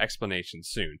unquote explanation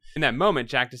soon. In that moment,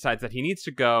 Jack decides that he needs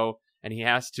to go and he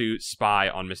has to spy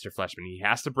on Mr. Fleshman. He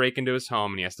has to break into his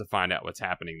home and he has to find out what's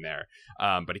happening there.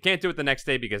 But he can't do it the next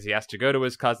day because he has to go to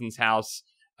his cousin's house,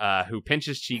 who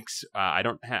pinches cheeks. I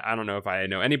don't know if I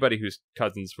know anybody whose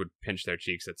cousins would pinch their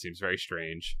cheeks. That seems very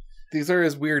strange. These are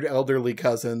his weird elderly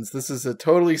cousins. This is a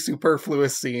totally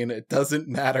superfluous scene. It doesn't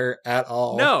matter at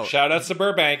all. No. Shout outs to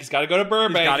Burbank. He's got to go to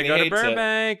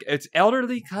Burbank. It's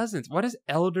elderly cousins. What does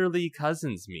elderly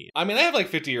cousins mean? I mean, I have like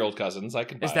 50-year-old cousins. I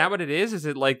can buy Is that what it is? Is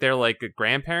it like they're like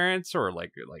grandparents or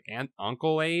like aunt,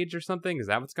 uncle age or something? Is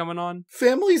that what's going on?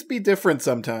 Families be different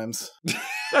sometimes.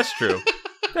 That's true.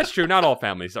 That's true. Not all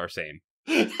families are same.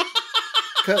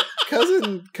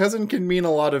 Cousin can mean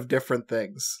a lot of different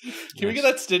things. Can we get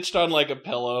that stitched on like a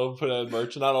pillow, put on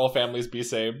merch? Not all families be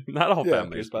same. Not all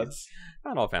families.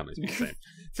 Not all families be the same.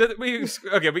 So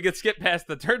we could skip past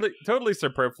the totally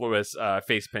superfluous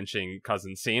face pinching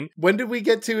cousin scene. When did we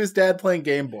get to his dad playing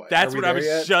Gameboy? That's what I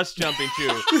was just jumping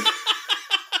to.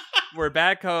 We're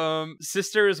back home.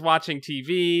 Sister is watching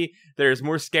TV. There's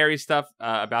more scary stuff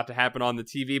about to happen on the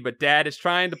TV, but Dad is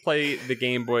trying to play the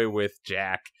Game Boy with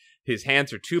Jack. His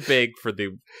hands are too big for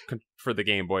the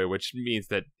Game Boy, which means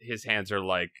that his hands are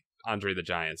like Andre the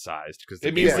Giant sized. Because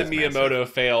it means that Miyamoto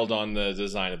failed on the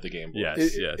design of the Game Boy.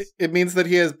 Yes, It means that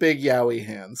he has big yaoi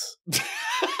hands.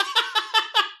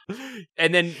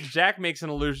 And then Jack makes an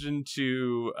allusion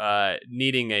to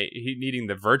needing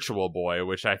the Virtual Boy,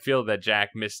 which I feel that Jack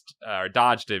missed or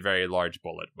dodged a very large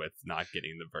bullet with not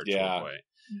getting the Virtual Boy.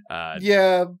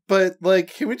 Yeah, but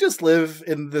like, can we just live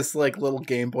in this like little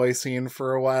Game Boy scene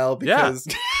for a while? Because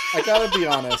I gotta be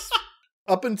honest,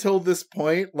 up until this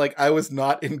point, like I was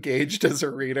not engaged as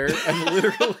a reader, and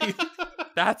literally.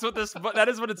 That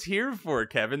is what it's here for,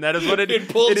 Kevin. That is what it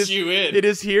pulls you in. It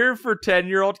is here for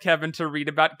 10-year-old Kevin to read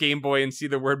about Game Boy and see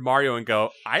the word Mario and go,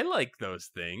 I like those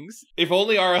things. If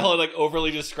only RL had like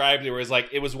overly described it, where it's like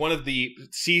it was one of the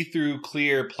see-through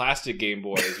clear plastic Game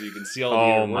Boys where you can see all the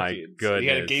Oh my goodness. He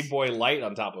had a Game Boy Light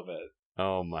on top of it.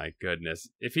 Oh my goodness.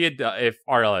 If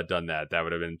RL had done that, that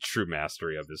would have been true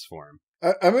mastery of his form.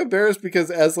 I'm embarrassed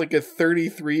because as like a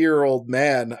 33-year-old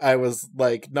man, I was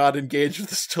like not engaged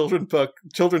with this children's book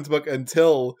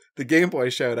until the Game Boy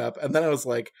showed up. And then I was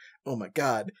like, oh my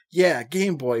god, yeah,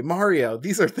 Game Boy, Mario,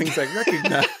 these are things I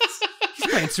recognize.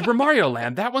 He's playing Super Mario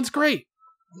Land. That one's great.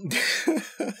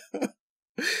 I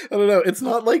don't know. It's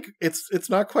not like it's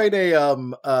not quite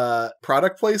a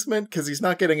product placement because he's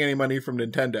not getting any money from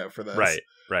Nintendo for this.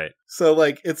 Right. So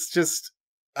like it's just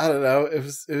I don't know.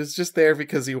 It was just there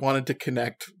because he wanted to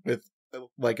connect with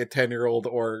like a 10-year-old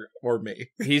or me.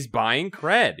 He's buying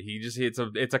cred.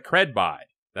 It's a cred buy.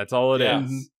 That's all it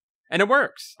is. And it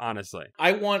works, honestly.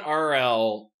 I want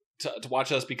RL to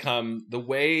watch us become the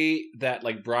way that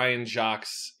like Brian Jacques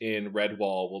in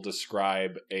Redwall will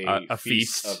describe a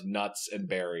feast of nuts and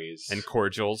berries and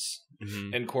cordials.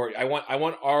 Mm-hmm. And I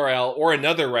want RL or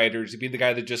another writer to be the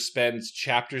guy that just spends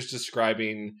chapters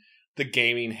describing the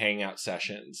gaming hangout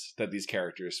sessions that these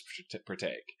characters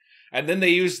partake. And then they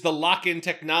use the lock-in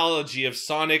technology of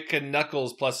Sonic and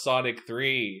Knuckles plus Sonic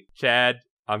 3. Chad,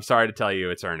 I'm sorry to tell you,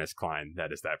 it's Ernest Cline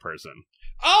that is that person.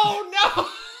 Oh no!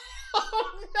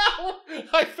 Oh no!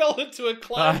 I fell into a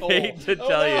Cline hole. I hate to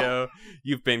tell you,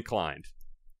 you've been Clined.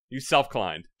 You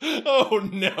self-Clined. Oh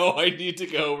no, I need to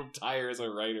go retire as a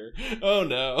writer. Oh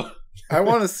no. I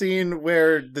want a scene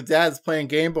where the dad's playing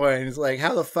Game Boy and he's like,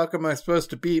 how the fuck am I supposed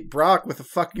to beat Brock with a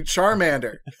fucking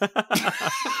Charmander?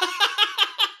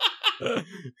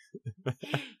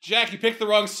 Jack, you picked the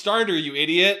wrong starter, you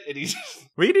idiot. And he's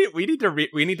we need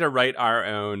to write our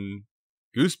own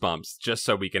Goosebumps just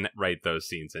so we can write those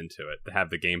scenes into it to have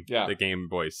the Game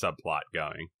Boy subplot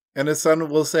going. And his son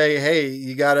will say, hey,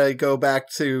 you gotta go back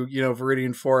to,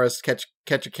 Viridian Forest, catch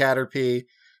a Caterpie,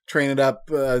 train it up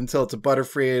until it's a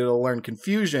Butterfree, it'll learn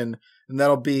Confusion, and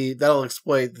that'll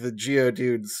exploit the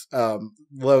Geodude's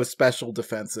low special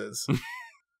defenses.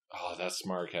 Oh, that's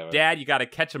smart, Kevin. Dad, you gotta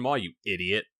catch them all, you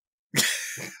idiot.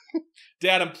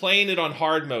 Dad, I'm playing it on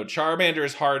hard mode. Charmander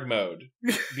is hard mode.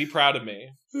 Be proud of me.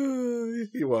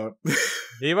 He won't.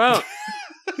 He won't.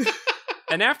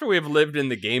 And after we've lived in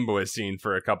the Game Boy scene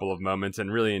for a couple of moments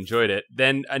and really enjoyed it,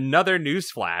 then another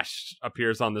newsflash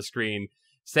appears on the screen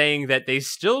saying that they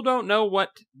still don't know what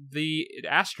the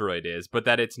asteroid is, but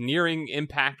that it's nearing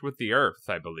impact with the Earth,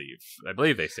 I believe. I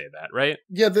believe they say that, right?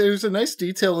 Yeah, there's a nice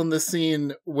detail in this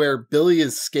scene where Billy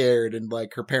is scared and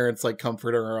like her parents like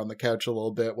comfort her on the couch a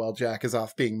little bit while Jack is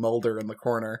off being Mulder in the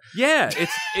corner. Yeah,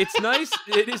 it's nice.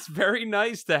 It is very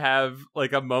nice to have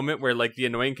like a moment where like the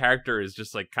annoying character is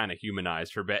just like kind of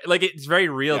humanized for a bit. Like it's very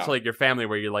real to like your family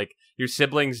where you're like your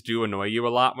siblings do annoy you a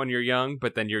lot when you're young,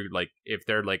 but then you're like if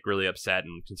they're like really upset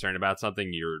and concerned about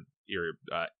something, your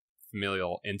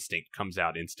familial instinct comes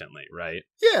out instantly, right?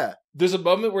 Yeah. There's a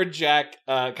moment where Jack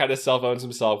kind of self-owns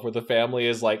himself, where the family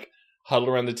is like huddled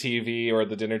around the TV or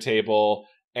the dinner table,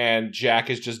 and Jack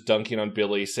is just dunking on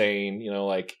Billy, saying,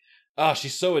 like, oh,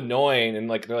 she's so annoying, and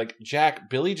like they're like, Jack,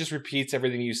 Billy just repeats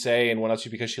everything you say and wants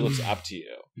you because she looks up to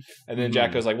you. And then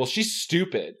Jack goes like, well, she's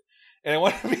stupid. And I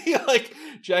want to be like,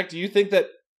 Jack, do you think that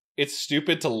it's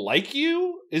stupid to like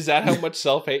you? Is that how much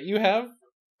self-hate you have?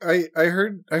 I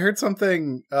heard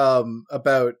something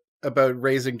about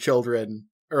raising children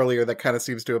earlier that kind of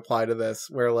seems to apply to this,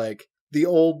 where like the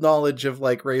old knowledge of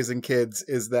like raising kids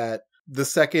is that the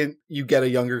second you get a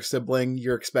younger sibling,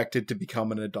 you're expected to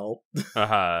become an adult.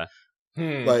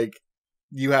 Like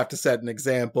you have to set an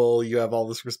example, you have all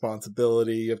this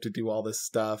responsibility, you have to do all this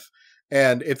stuff.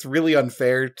 And it's really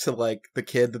unfair to like the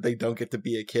kid that they don't get to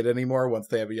be a kid anymore once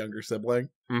they have a younger sibling.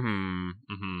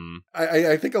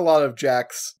 I think a lot of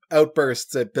Jack's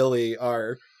outbursts at Billy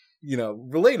are,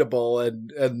 relatable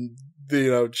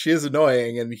and she is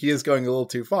annoying and he is going a little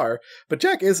too far. But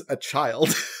Jack is a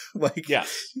child. Like,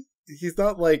 yes, he's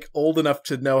not like old enough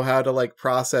to know how to like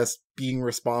process being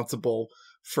responsible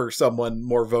for someone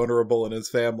more vulnerable in his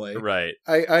family. Right.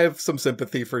 I have some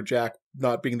sympathy for Jack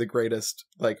not being the greatest,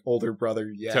 like, older brother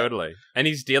yet. Totally. And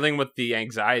he's dealing with the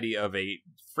anxiety of a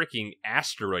freaking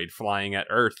asteroid flying at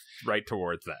Earth right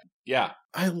towards them. Yeah.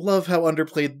 I love how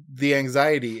underplayed the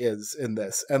anxiety is in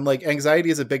this. And, like,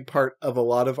 anxiety is a big part of a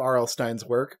lot of R.L. Stine's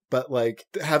work, but, like,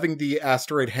 having the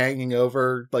asteroid hanging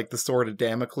over, like, the sword of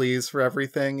Damocles for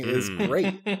everything is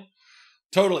great.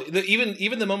 Totally.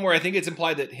 Even the moment where I think it's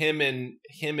implied that him and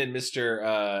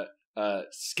Mr.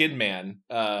 Skidman,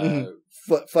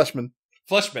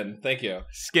 Fleshman, thank you.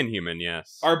 Skin human,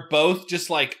 yes. Are both just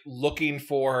like looking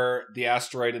for the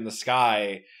asteroid in the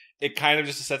sky. It kind of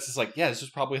just sets this like, yeah, this is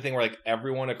probably a thing where like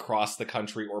everyone across the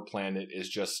country or planet is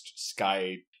just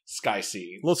sky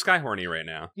scene. A little sky horny right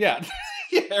now. Yeah.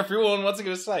 Yeah, everyone wants to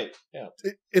go to sight. Yeah.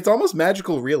 It's almost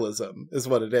magical realism is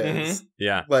what it is. Mm-hmm.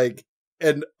 Yeah. Like,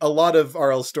 and a lot of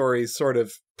R.L. stories sort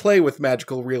of play with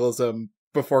magical realism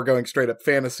before going straight up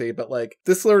fantasy, but like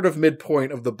this sort of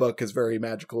midpoint of the book is very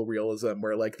magical realism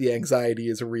where like the anxiety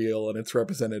is real and it's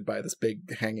represented by this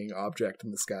big hanging object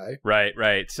in the sky.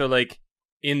 Right. So like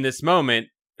in this moment,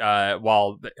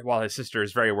 while his sister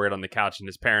is very worried on the couch and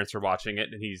his parents are watching it,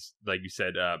 and he's, like you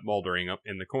said, moldering up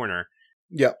in the corner.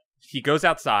 Yep. He goes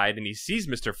outside and he sees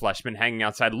Mr. Fleshman hanging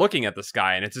outside looking at the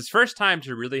sky, and it's his first time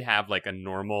to really have like a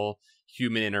normal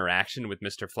human interaction with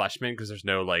Mr. Fleshman, because there's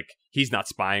no like, he's not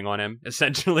spying on him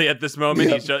essentially at this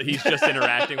moment. Yep. He's just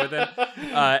interacting with him.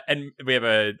 And we have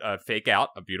a fake out,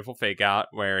 a beautiful fake out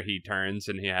where he turns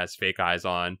and he has fake eyes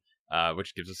on,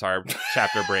 which gives us our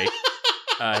chapter break.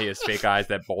 He has fake eyes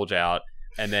that bulge out,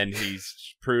 and then he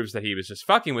proves that he was just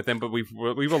fucking with him. But we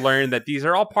will learn that these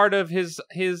are all part of his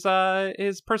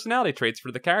personality traits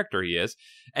for the character he is.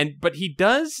 But he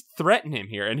does threaten him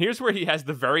here, and here's where he has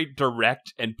the very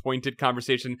direct and pointed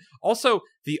conversation. Also,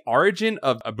 the origin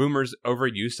of a boomer's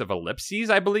overuse of ellipses,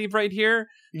 I believe, right here,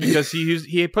 because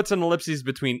he puts an ellipses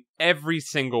between every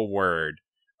single word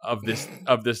of this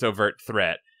overt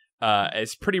threat.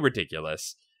 It's pretty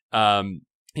ridiculous.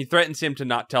 He threatens him to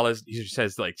not tell us. He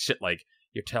says like shit like,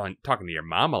 "You're talking to your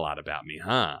mom a lot about me,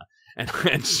 huh?"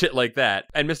 And shit like that.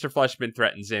 And Mr. Fleshman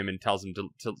threatens him and tells him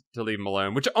to leave him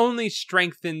alone, which only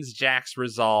strengthens Jack's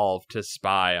resolve to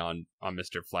spy on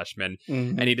Mr. Fleshman.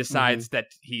 Mm-hmm. And he decides that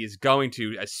he is going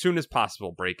to, as soon as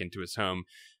possible, break into his home,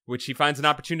 which he finds an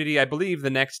opportunity, I believe, the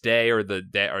next day or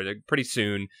pretty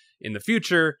soon in the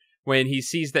future, when he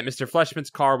sees that Mr.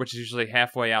 Fleshman's car, which is usually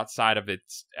halfway out of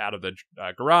the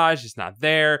garage, is not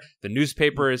there. The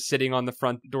newspaper is sitting on the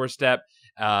front doorstep,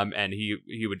 and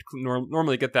he would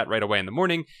normally get that right away in the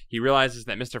morning. He realizes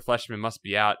that Mr. Fleshman must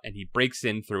be out, and he breaks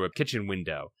in through a kitchen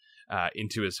window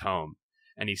into his home.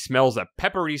 And he smells a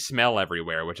peppery smell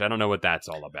everywhere, which I don't know what that's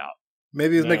all about.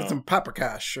 Maybe he's making some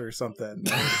paprikash or something.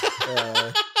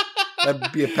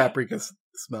 That'd be a paprika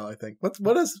smell, I think.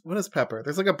 What is pepper?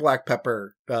 There's like a black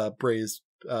pepper braised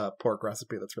pork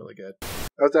recipe that's really good.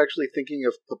 I was actually thinking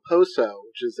of poposo,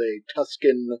 which is a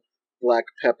Tuscan black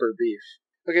pepper beef.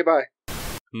 Okay, bye.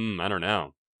 I don't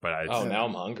know, but now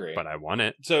I'm hungry. But I want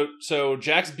it. So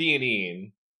Jack's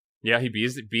B&E. Yeah, he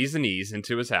bees and E's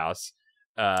into his house.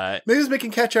 Maybe he's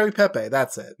making cacio e pepe.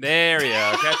 That's it. There we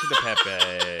go, cacio e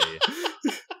pepe.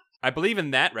 I believe in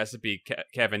that recipe,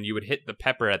 Kevin, you would hit the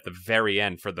pepper at the very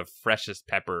end for the freshest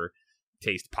pepper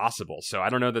taste possible. So I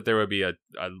don't know that there would be a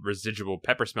residual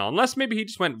pepper smell, unless maybe he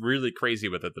just went really crazy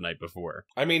with it the night before.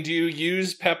 I mean, do you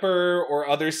use pepper or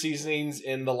other seasonings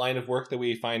in the line of work that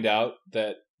we find out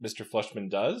that Mr.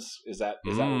 Fleshman does? Is that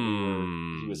what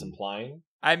he was implying?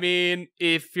 I mean,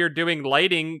 if you're doing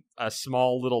lighting, a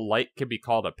small little light could be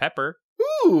called a pepper.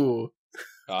 Ooh,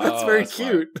 that's very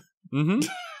cute. Mm-hmm.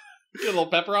 Get a little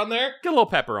pepper on there? Get a little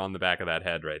pepper on the back of that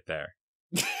head right there.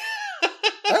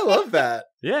 I love that.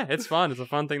 Yeah, it's fun. It's a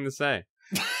fun thing to say.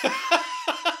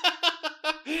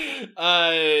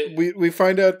 We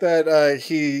find out that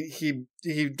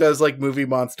he does like movie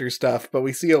monster stuff, but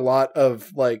we see a lot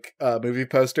of like movie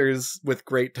posters with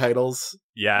great titles.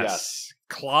 Yes.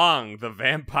 Klong, the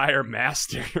Vampire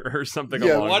Master, or something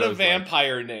along those lines. What a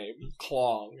vampire name.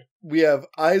 Klong. We have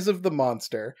Eyes of the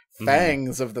Monster,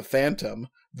 Fangs of the Phantom,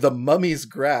 The Mummy's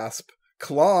Grasp,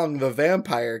 Klong, the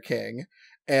Vampire King,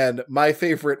 and my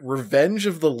favorite, Revenge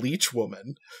of the Leech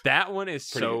Woman. That one is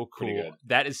so cool.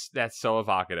 That's so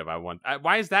evocative.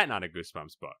 Why is that not a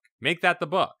Goosebumps book? Make that the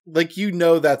book. Like,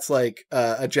 that's like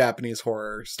a Japanese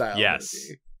horror style movie. Yes.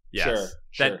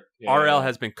 Sure. RL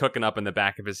has been cooking up in the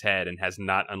back of his head and has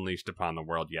not unleashed upon the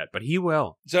world yet, but he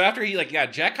will. So after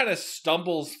Jack kind of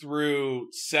stumbles through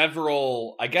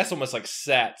several, I guess almost like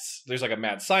sets. There's like a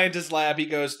mad scientist lab he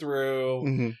goes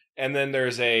through, and then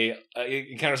there's he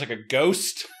encounters like a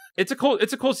ghost. It's a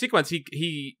cool sequence.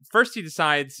 He first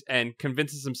decides and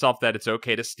convinces himself that it's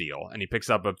okay to steal, and he picks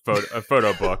up a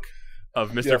photo book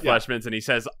of Mr. Fleshman's, and he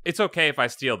says, it's okay if I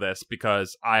steal this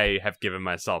because I have given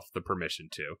myself the permission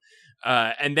to.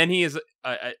 And then he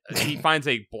finds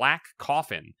a black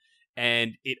coffin,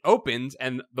 and it opens,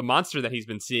 and the monster that he's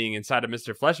been seeing inside of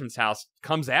Mr. Fleshman's house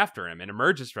comes after him and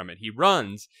emerges from it. He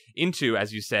runs into,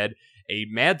 as you said, a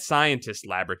mad scientist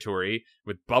laboratory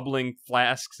with bubbling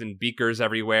flasks and beakers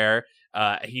everywhere.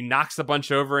 He knocks a bunch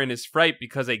over in his fright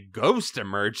because a ghost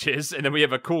emerges, and then we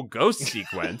have a cool ghost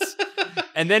sequence.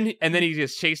 And then he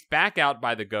gets chased back out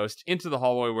by the ghost into the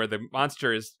hallway where the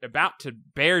monster is about to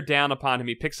bear down upon him.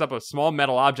 He picks up a small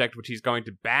metal object, which he's going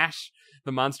to bash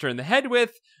the monster in the head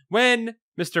with, when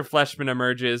Mr. Fleshman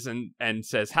emerges and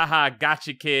says, haha,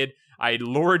 gotcha, kid. I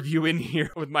lured you in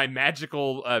here with my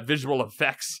magical visual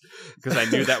effects because I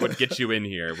knew that would get you in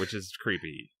here, which is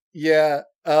creepy. Yeah.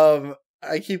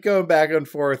 I keep going back and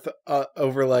forth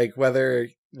over like whether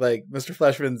like Mr.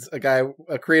 Fleshman's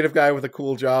a creative guy with a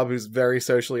cool job who's very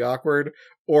socially awkward,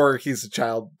 or he's a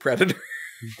child predator.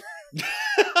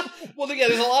 Well, yeah,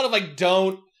 there's a lot of like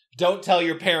don't tell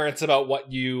your parents about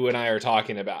what you and I are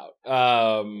talking about,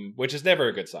 which is never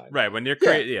a good sign. Right, when you're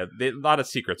a lot of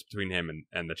secrets between him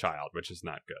and the child, which is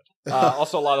not good.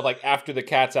 Also, a lot of like after the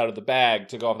cat's out of the bag,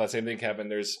 to go off that same thing,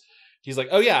 Kevin. He's like,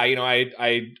 oh yeah, you know,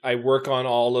 I work on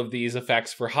all of these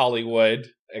effects for Hollywood.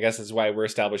 I guess that's why we're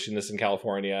establishing this in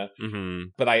California. Mm-hmm.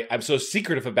 But I'm so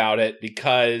secretive about it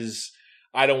because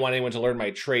I don't want anyone to learn my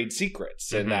trade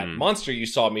secrets. And that monster you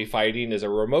saw me fighting is a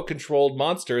remote-controlled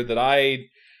monster that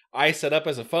I set up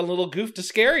as a fun little goof to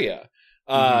scare you.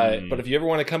 But if you ever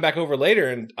want to come back over later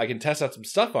and I can test out some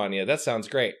stuff on you, that sounds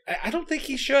great. I don't think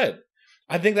he should.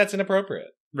 I think that's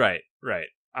inappropriate. Right.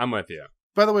 I'm with you.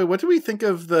 By the way, what do we think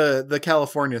of the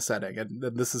California setting?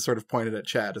 And this is sort of pointed at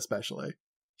Chad, especially.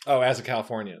 Oh, as a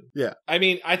Californian. Yeah. I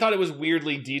mean, I thought it was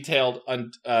weirdly detailed,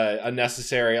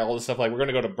 unnecessary, all this stuff like, we're going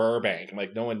to go to Burbank. I'm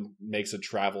like, no one makes a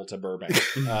travel to Burbank.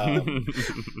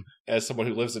 As someone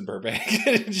who lives in Burbank.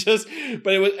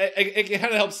 But it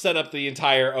kind of helps set up the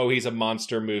entire, he's a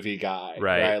monster movie guy.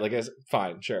 Right? Like, it's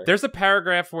fine, sure. There's a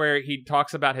paragraph where he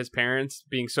talks about his parents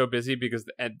being so busy because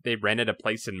they rented a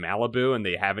place in Malibu and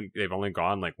they've only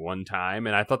gone like one time.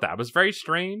 And I thought that was very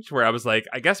strange, where I was like,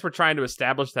 I guess we're trying to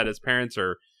establish that his parents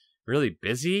are really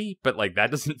busy, but like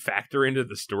that doesn't factor into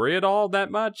the story at all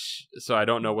that much. So I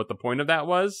don't know what the point of that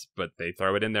was, but they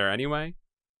throw it in there anyway.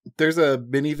 There's a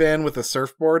minivan with a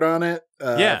surfboard on it.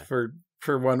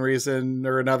 For one reason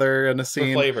or another in a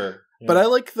scene. For flavor. Yeah. But I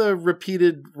like the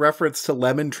repeated reference to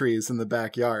lemon trees in the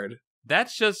backyard.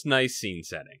 That's just nice scene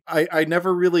setting. I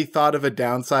never really thought of a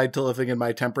downside to living in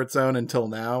my temperate zone until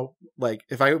now. Like,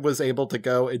 if I was able to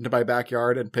go into my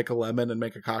backyard and pick a lemon and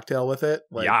make a cocktail with it,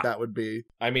 that would be...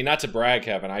 I mean, not to brag,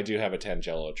 Kevin, I do have a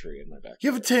Tangelo tree in my backyard.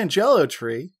 You have a Tangelo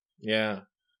tree? Yeah.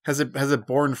 Has it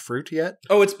borne fruit yet?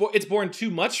 Oh, it's borne too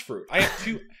much fruit. I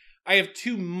have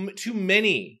too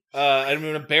many. I'm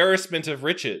an embarrassment of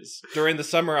riches. During the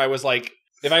summer, I was like...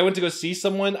 If I went to go see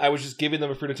someone, I was just giving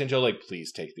them a fruit of Tangelo, like,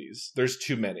 please take these. There's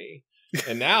too many.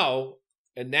 And now,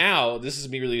 this is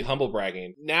me really humble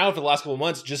bragging. Now, for the last couple of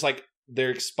months, just like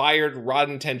their expired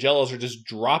rotten Tangelos are just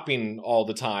dropping all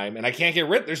the time, and I can't get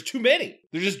rid. There's too many.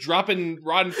 They're just dropping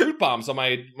rotten fruit bombs on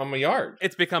my yard.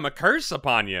 It's become a curse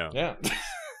upon you. Yeah.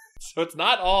 So it's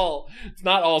not all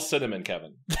cinnamon,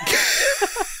 Kevin.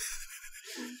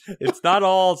 It's not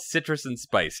all citrus and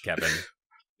spice, Kevin.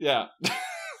 Yeah.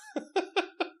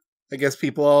 I guess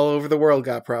people all over the world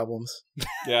got problems.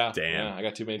 Yeah. Damn. Yeah, I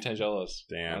got too many Tangelos.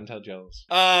 Damn. Tangelos.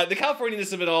 The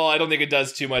California-ness of it all, I don't think it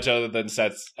does too much other than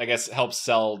helps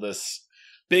sell this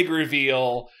big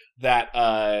reveal that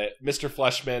Mr.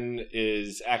 Fleshman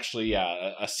is actually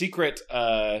a secret...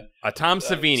 a Tom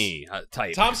Savini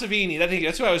type. Tom Savini.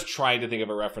 That's who I was trying to think of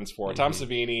a reference for. Mm-hmm. Tom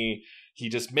Savini... He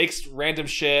just makes random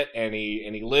shit, and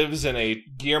he lives in a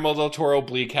Guillermo del Toro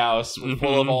bleak house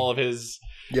full of all of his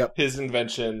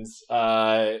inventions.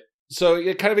 So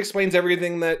it kind of explains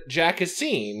everything that Jack has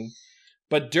seen.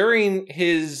 But during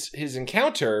his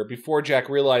encounter, before Jack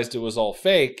realized it was all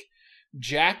fake,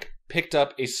 Jack picked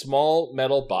up a small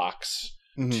metal box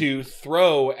to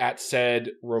throw at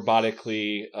said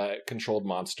robotically controlled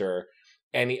monster.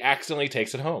 And he accidentally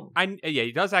takes it home.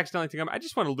 He does accidentally take it home. I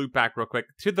just want to loop back real quick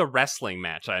to the wrestling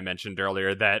match I mentioned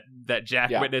earlier that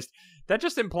Jack witnessed. That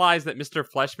just implies that Mr.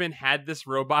 Fleshman had this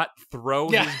robot throw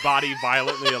his body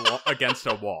violently against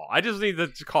a wall. I just need to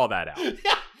call that out.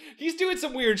 Yeah, he's doing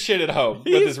some weird shit at home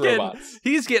with his robots.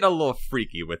 He's getting a little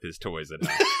freaky with his toys at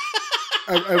home.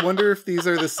 I wonder if these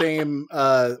are the same,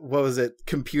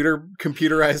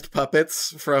 computerized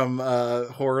puppets from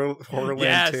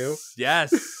Horrorland 2?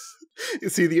 Yes. You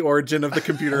see the origin of the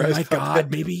computerized puppet? Oh my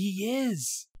god, maybe he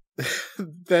is.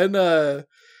 Then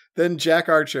Jack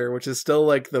Archer, which is still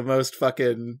like the most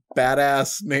fucking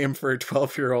badass name for a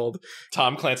 12-year-old.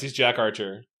 Tom Clancy's Jack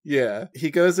Archer. Yeah. He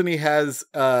goes and he has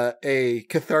a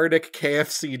cathartic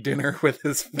KFC dinner with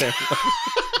his family.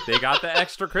 They got the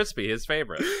extra crispy, his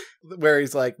favorite. Where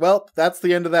he's like, well, that's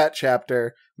the end of that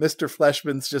chapter. Mr.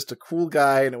 Fleshman's just a cool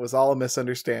guy and it was all a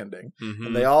misunderstanding. Mm-hmm.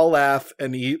 And they all laugh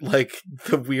and eat like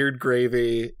the weird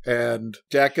gravy and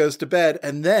Jack goes to bed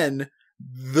and then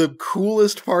the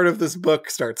coolest part of this book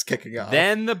starts kicking off.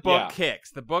 Then the book kicks.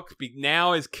 The book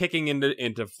now is kicking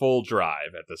into full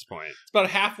drive at this point. It's about a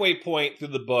halfway point through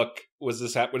the book.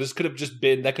 This could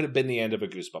have been the end of a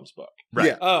Goosebumps book. Right.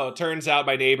 Yeah. Oh, it turns out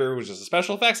my neighbor was just a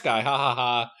special effects guy. Ha ha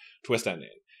ha. Twist ending.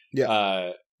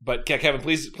 Yeah. But Kevin,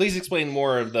 please explain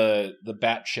more of the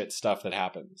batshit stuff that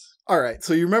happens. All right,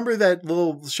 so you remember that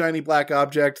little shiny black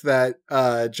object that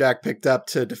Jack picked up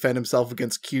to defend himself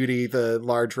against Cutie, the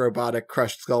large robotic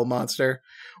crushed skull monster?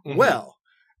 Mm-hmm. Well,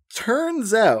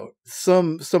 turns out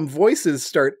some voices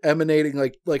start emanating,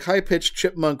 like high-pitched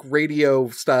chipmunk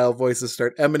radio-style voices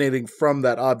start emanating from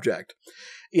that object.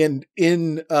 In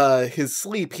his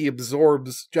sleep,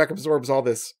 Jack absorbs all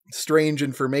this strange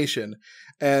information.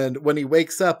 And when he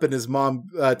wakes up and his mom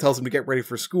tells him to get ready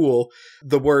for school,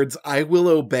 the words, "I will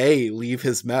obey," leave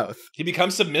his mouth. He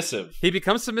becomes submissive.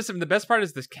 And the best part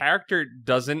is this character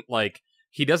doesn't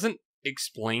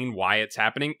explain why it's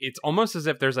happening. It's almost as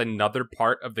if there's another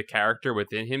part of the character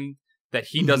within him that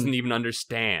he doesn't even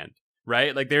understand,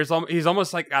 right? Like he's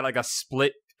almost like got like a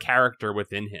split character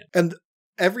within him. And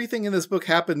everything in this book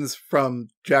happens from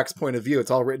Jack's point of view.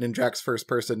 It's all written in Jack's first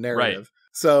person narrative. Right.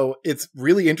 So it's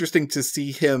really interesting to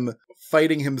see him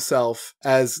fighting himself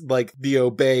as like the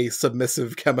obey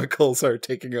submissive chemicals are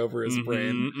taking over his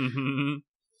brain. Mm-hmm.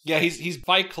 Yeah, he's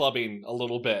fight clubbing a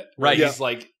little bit. Right. Yeah.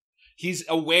 He's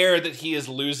aware that he is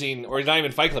losing, or not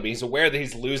even fight clubbing, he's aware that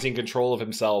he's losing control of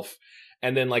himself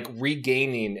and then like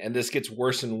regaining, and this gets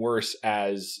worse and worse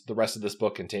as the rest of this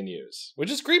book continues,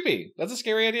 which is creepy. That's a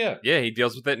scary idea. Yeah, he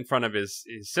deals with it in front of his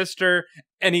sister,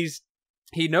 and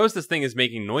he knows this thing is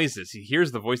making noises. He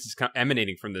hears the voices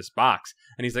emanating from this box,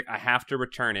 and he's like, I have to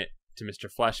return it to Mr.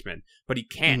 Fleshman, but he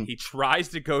can't. He tries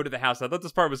to go to the house. I thought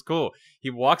this part was cool. He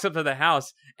walks up to the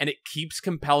house, and it keeps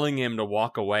compelling him to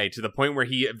walk away to the point where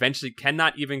he eventually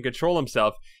cannot even control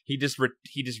himself. He just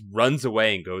runs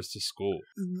away and goes to school.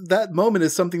 That moment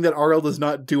is something that RL does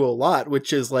not do a lot,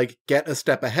 which is like get a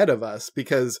step ahead of us,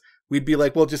 because we'd be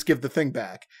like, well, just give the thing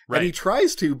back. Right. And he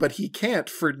tries to, but he can't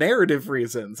for narrative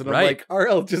reasons. And I'm like,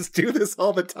 RL, just do this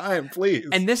all the time, please.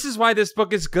 And this is why this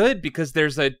book is good, because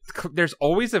there's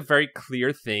always a very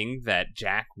clear thing that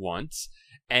Jack wants,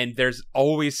 and there's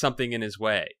always something in his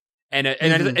way. And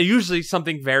usually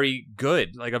something very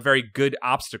good, like a very good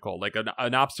obstacle, like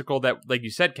an obstacle that, like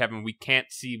you said, Kevin, we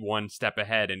can't see one step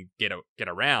ahead and get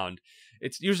around.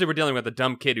 It's usually we're dealing with a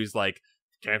dumb kid who's like,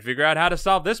 can't figure out how to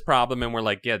solve this problem, and we're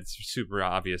like, yeah, it's a super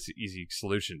obvious, easy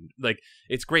solution. Like,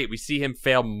 it's great. We see him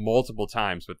fail multiple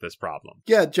times with this problem.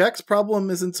 Yeah, Jack's problem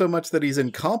isn't so much that he's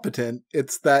incompetent,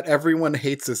 it's that everyone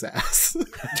hates his ass.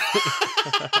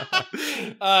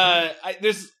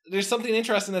 There's something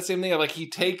interesting in that same thing. Like, he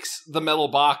takes the metal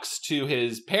box to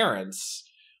his parents,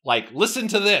 like, listen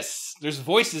to this. There's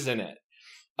voices in it.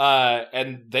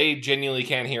 And they genuinely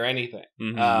can't hear anything.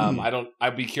 Mm-hmm.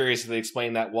 I'd be curious if they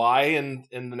explain that why in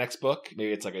the next book.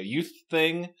 Maybe it's like a youth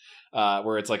thing,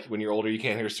 where it's like when you're older, you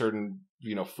can't hear certain,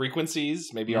 frequencies.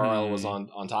 Maybe RL was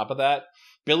on top of that.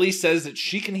 Billy says that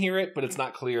she can hear it, but it's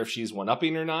not clear if she's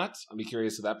one-upping or not. I'd be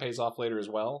curious if that pays off later as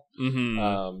well.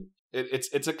 Mm-hmm.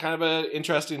 It's a kind of an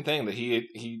interesting thing that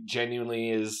he genuinely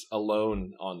is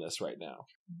alone on this right now.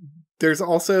 There's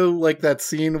also like that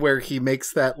scene where he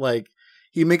makes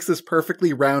this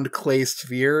perfectly round clay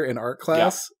sphere in art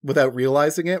class without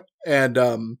realizing it. And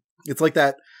it's like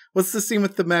that. What's the scene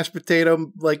with the mashed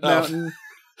potato mountain?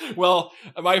 Well,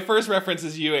 my first reference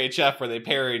is UHF where they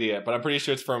parody it, but I'm pretty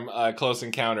sure it's from Close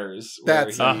Encounters.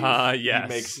 That's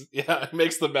yes. He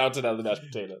makes the mountain out of the mashed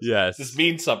potatoes. Yes. This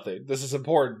means something. This is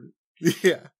important.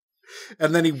 Yeah.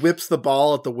 And then he whips the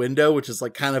ball at the window, which is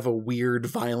like kind of a weird,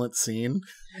 violent scene.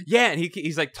 Yeah, and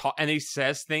he's like, and he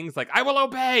says things like, "I will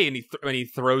obey," and he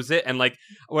throws it. And like,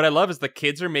 what I love is the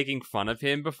kids are making fun of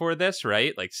him before this,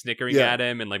 right? Like snickering at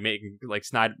him and like making like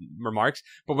snide remarks.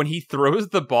 But when he throws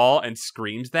the ball and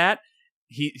screams that,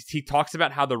 he talks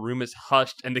about how the room is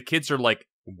hushed, and the kids are like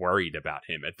worried about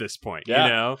him at this point,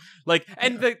 like,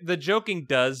 and the joking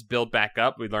does build back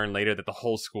up. We learn later that the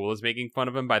whole school is making fun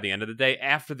of him by the end of the day,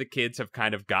 after the kids have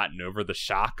kind of gotten over the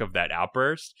shock of that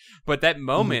outburst. But that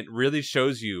moment really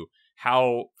shows you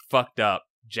how fucked up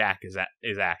Jack is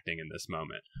acting in this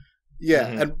moment.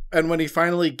 Yeah, and when he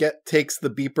finally takes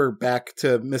the beeper back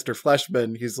to Mr.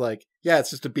 Fleshman, he's like, yeah, it's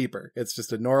just a beeper. It's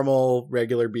just a normal,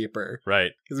 regular beeper.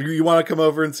 Right. You want to come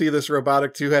over and see this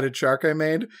robotic two-headed shark I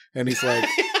made? And he's like,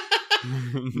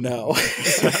 no.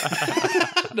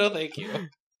 No, thank you.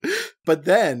 But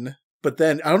then,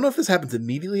 I don't know if this happens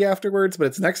immediately afterwards, but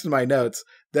it's next in my notes.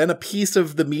 Then a piece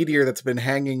of the meteor that's been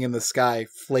hanging in the sky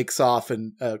flakes off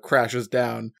and crashes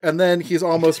down. And then he's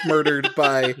almost murdered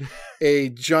by a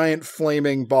giant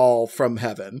flaming ball from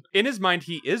heaven. In his mind,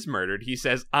 he is murdered. He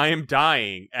says, I am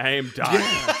dying. I am dying.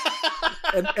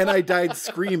 Yeah. and I died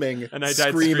screaming. And I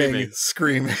died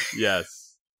screaming.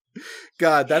 Yes.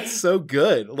 God, that's so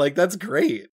good. Like, that's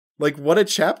great. Like, what a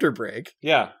chapter break.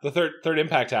 Yeah, the third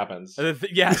impact happens.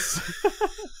 Yes.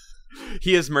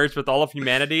 He has merged with all of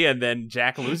humanity, and then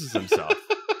Jack loses himself.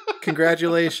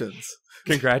 Congratulations.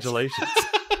 Congratulations.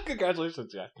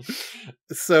 Congratulations, Jack.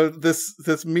 So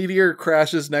this meteor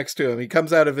crashes next to him. He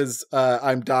comes out of his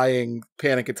I'm dying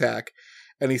panic attack,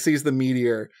 and he sees the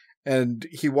meteor, and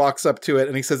he walks up to it,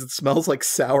 and he says it smells like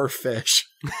sour fish.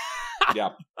 Yeah.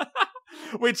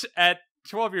 Which, at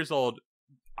 12 years old,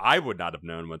 I would not have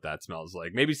known what that smells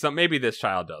like. Maybe this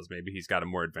child does. Maybe he's got a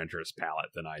more adventurous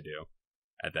palate than I do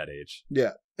at that age.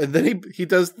 Yeah. And then he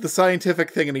does the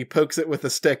scientific thing, and he pokes it with a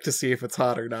stick to see if it's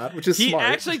hot or not, which is smart.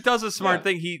 He actually does a smart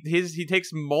thing. He takes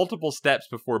multiple steps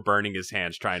before burning his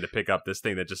hands trying to pick up this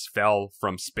thing that just fell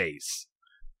from space.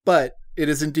 But it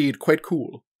is indeed quite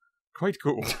cool. Quite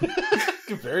cool.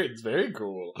 It's very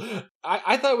cool.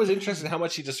 I thought it was interesting how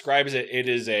much he describes it. It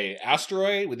is a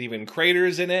asteroid with even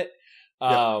craters in it.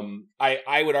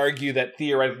 I would argue that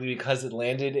theoretically, because it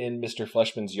landed in Mr.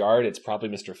 Fleshman's yard, it's probably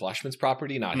Mr. Fleshman's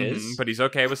property, not his. But he's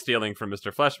okay with stealing from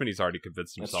Mr. Fleshman. He's already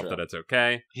convinced himself that it's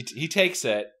okay. He takes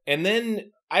it. And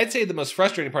then I'd say the most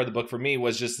frustrating part of the book for me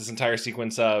was just this entire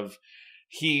sequence of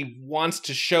he wants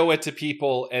to show it to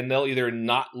people and they'll either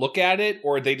not look at it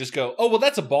or they just go, oh, well,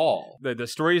 that's a ball. The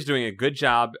story is doing a good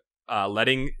job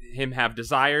letting him have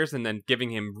desires and then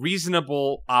giving him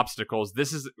reasonable obstacles.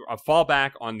 This is a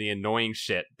fallback on the annoying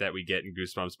shit that we get in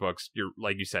Goosebumps books.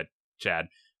 Like you said, Chad,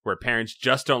 where parents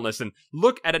just don't listen.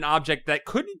 Look at an object that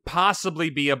couldn't possibly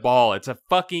be a ball. It's a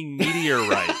fucking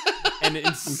meteorite. And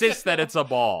insist that it's a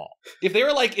ball. If they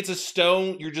were like, it's a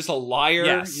stone, you're just a liar.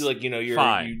 Yes.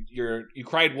 You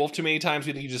cried wolf too many times.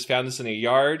 We think you just found this in a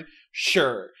yard.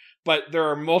 Sure. But there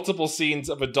are multiple scenes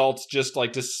of adults just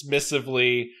like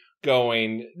dismissively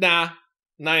going, nah,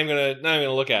 not even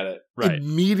gonna look at it. Right.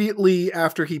 Immediately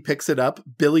after he picks it up,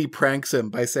 Billy pranks him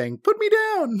by saying, "Put me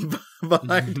down,"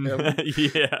 behind him.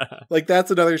 Yeah. Like, that's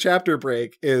another chapter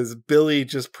break, is Billy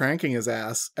just pranking his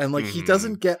ass. And like, he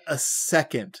doesn't get a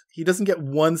second. He doesn't get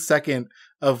 1 second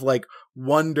of like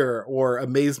wonder or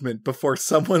amazement before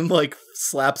someone like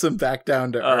slaps him back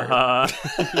down to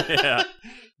earth. Yeah.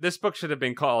 This book should have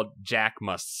been called Jack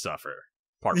Must Suffer,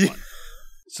 Part 1.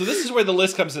 So this is where the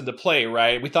list comes into play,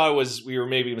 right? We were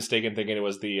maybe mistaken thinking it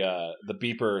was the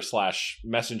beeper /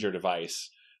 messenger device,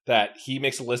 that he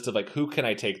makes a list of like, who can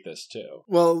I take this to?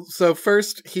 Well, so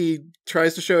first he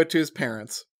tries to show it to his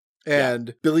parents,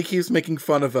 and Billy keeps making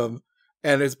fun of him.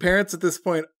 And his parents at this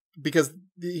point, because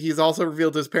he's also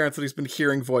revealed to his parents that he's been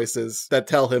hearing voices that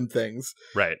tell him things.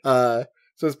 Right.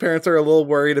 So his parents are a little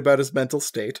worried about his mental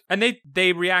state. And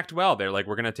they react well. They're like,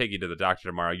 we're going to take you to the doctor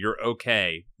tomorrow. You're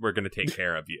okay. We're going to take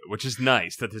care of you, which is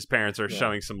nice that his parents are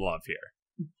showing some love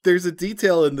here. There's a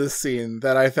detail in this scene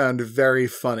that I found very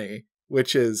funny,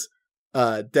 which is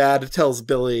Dad tells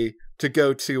Billy to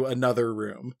go to another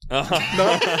room.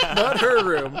 Not her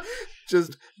room.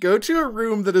 Just go to a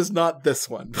room that is not this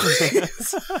one,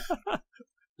 please.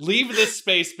 Leave this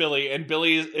space, Billy, and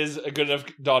Billy is a good enough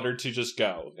daughter to just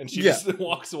go. And she just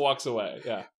walks away.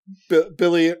 Yeah.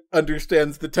 Billy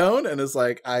understands the tone and is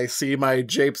like, I see my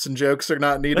japes and jokes are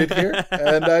not needed here,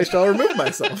 and I shall remove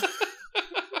myself.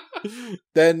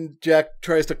 Then Jack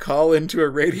tries to call into a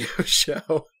radio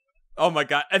show. Oh my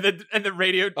god. And the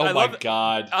radio... Oh my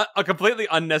god. A completely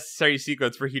unnecessary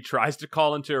sequence where he tries to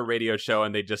call into a radio show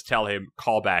and they just tell him,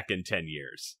 call back in 10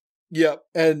 years. Yep.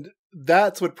 And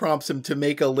that's what prompts him to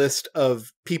make a list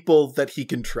of people that he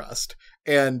can trust.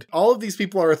 And all of these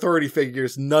people are authority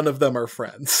figures. None of them are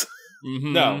friends.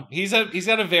 Mm-hmm. No, he's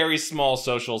got a very small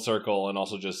social circle and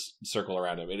also just circle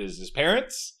around him. It is his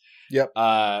parents. Yep.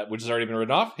 Which has already been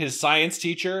written off. His science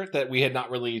teacher that we had not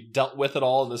really dealt with at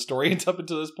all in the story up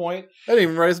until this point. I didn't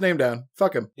even write his name down.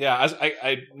 Fuck him. Yeah,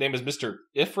 I name is Mr.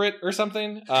 Ifrit or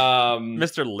something.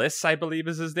 Mr. Liss, I believe,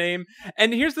 is his name.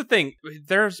 And here's the thing.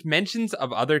 There's mentions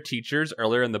of other teachers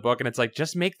earlier in the book, and it's like,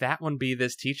 just make that one be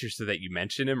this teacher so that you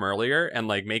mention him earlier, and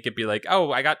like make it be like,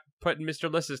 oh, I got put in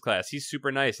Mr. Liss's class. He's super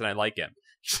nice, and I like him.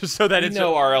 So that it's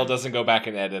RL doesn't go back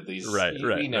and edit these. Right.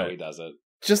 We know he doesn't.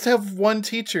 Just have one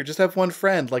teacher, just have one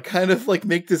friend, like kind of like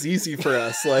make this easy for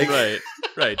us. Like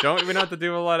Right. We don't have to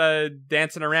do a lot of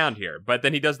dancing around here. But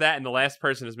then he does that, and the last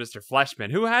person is Mr.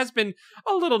 Fleshman, who has been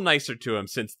a little nicer to him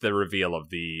since the reveal of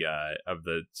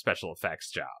the special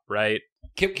effects job, right?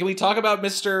 Can we talk about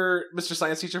Mr.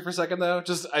 Science Teacher for a second, though?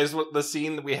 Just the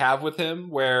scene that we have with him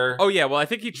where... Oh, yeah. Well, I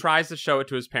think he tries to show it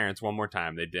to his parents one more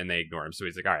time, and they ignore him. So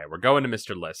he's like, all right, we're going to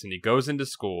Mr. Liss. And he goes into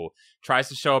school, tries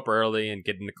to show up early and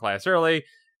get into class early.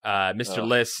 Mr.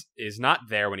 Liss is not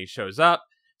there when he shows up.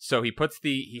 So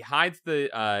he hides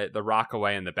the rock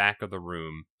away in the back of the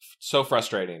room. So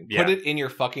frustrating. Yeah. Put it in your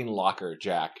fucking locker,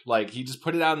 Jack. Like, he just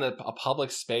put it out in a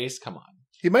public space. Come on.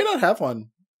 He might not have one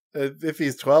if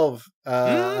he's 12.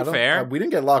 Fair. We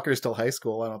didn't get lockers till high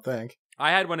school, I don't think. I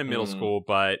had one in middle school,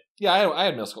 but... Yeah, I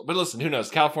had middle school. But listen, who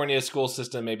knows? California's school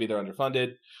system, maybe they're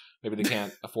underfunded. Maybe they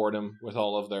can't afford them with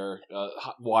all of their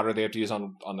hot water they have to use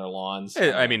on their lawns.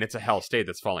 I mean, it's a hell state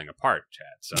that's falling apart, Chad.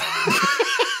 So...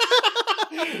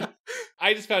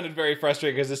 I just found it very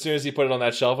frustrating because as soon as he put it on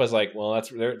that shelf, I was like, well, that's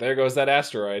there goes that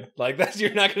asteroid. Like,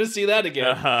 you're not going to see that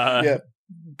again. Yeah.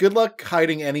 Good luck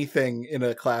hiding anything in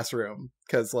a classroom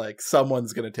because, like,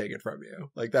 someone's going to take it from you.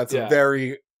 Like, that's a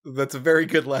very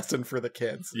good lesson for the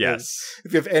kids. Yes.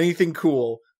 If you have anything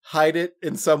cool, hide it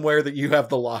in somewhere that you have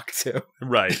the lock to.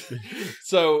 Right.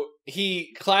 So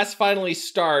class finally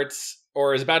starts,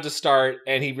 or is about to start,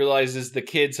 and he realizes the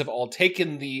kids have all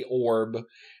taken the orb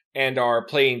and are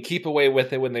playing keep away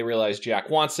with it when they realize Jack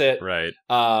wants it. Right.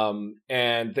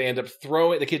 And they end up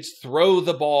the kids throw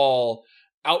the ball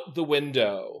out the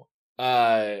window,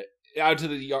 out to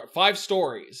the yard, 5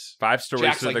 stories. 5 stories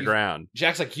Jack's to like, the ground.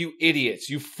 Jack's like, you idiots,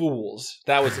 you fools.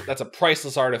 That's a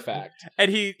priceless artifact.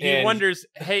 And he wonders,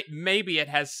 hey, maybe it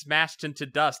has smashed into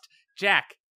dust.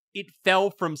 Jack, it fell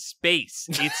from space.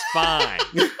 It's fine.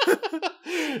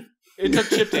 It took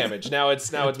chip damage. Now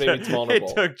it's maybe vulnerable.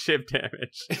 It took chip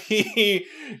damage.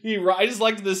 I just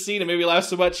liked this scene. It made me laugh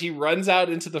so much. He runs out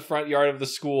into the front yard of the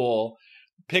school,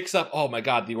 picks up. Oh my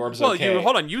God, the orb's okay. Well,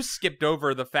 hold on. You skipped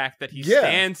over the fact that he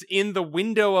stands in the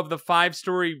window of the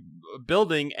 5-story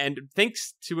building and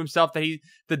thinks to himself that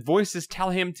the voices tell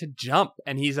him to jump,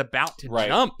 and he's about to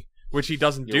jump, which he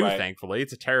doesn't do. Thankfully,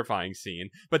 it's a terrifying scene.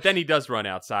 But then he does run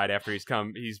outside after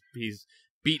he's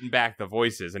beaten back the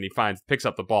voices, and he picks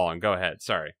up the ball. And go ahead.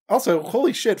 Sorry. Also,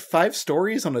 holy shit, 5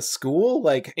 stories on a school?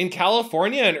 Like, in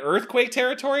California, in earthquake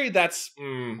territory? That's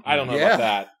I don't know about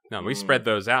that. No, we spread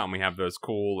those out, and we have those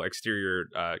cool exterior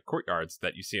courtyards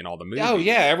that you see in all the movies. Oh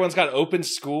yeah, everyone's got open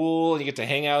school, and you get to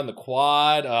hang out in the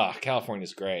quad.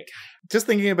 California's great. Just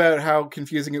thinking about how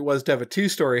confusing it was to have a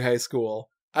 2-story high school,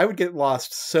 I would get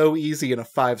lost so easy in a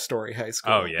 5-story high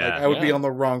school. Oh, yeah. Like, I would be on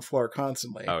the wrong floor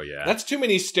constantly. Oh, yeah. That's too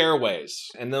many stairways.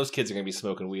 And those kids are going to be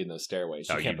smoking weed in those stairways.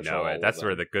 You can't know it. That's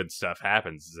where the good stuff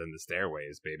happens, is in the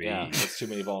stairways, baby. Yeah, that's too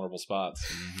many vulnerable spots.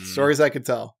 Mm-hmm. Stories I could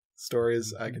tell.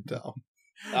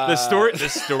 The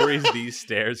stories these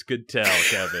stairs could tell,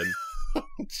 Kevin.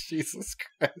 Jesus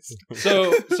Christ.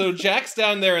 So Jack's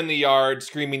down there in the yard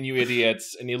screaming, you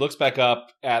idiots, and he looks back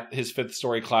up at his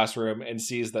 5th-story classroom and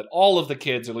sees that all of the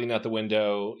kids are leaning out the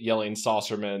window yelling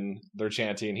saucerman. They're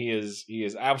chanting. He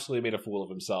is absolutely made a fool of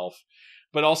himself.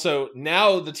 But also,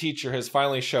 now the teacher has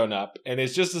finally shown up and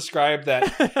has just described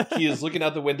that he is looking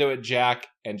out the window at Jack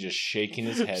and just shaking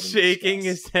his head.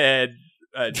 His head,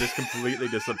 just completely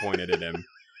disappointed in him.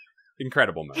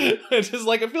 Incredible moment. It's just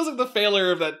like, it feels like the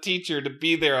failure of that teacher to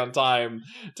be there on time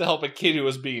to help a kid who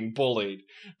was being bullied.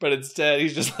 But instead,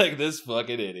 he's just like, this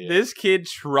fucking idiot. This kid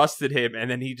trusted him,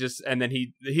 and then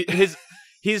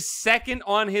his second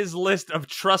on his list of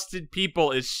trusted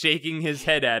people is shaking his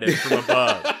head at him from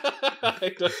above.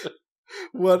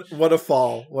 What a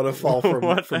fall. What a fall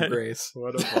from grace.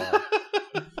 What a fall.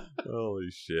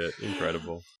 Holy shit.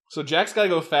 Incredible. So Jack's got to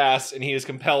go fast, and he is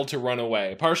compelled to run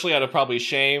away. Partially out of probably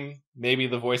shame, maybe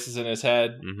the voices in his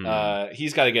head. Mm-hmm.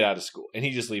 He's got to get out of school, and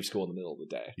he just leaves school in the middle of the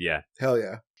day. Yeah. Hell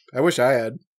yeah. I wish I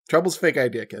had. Trouble's fake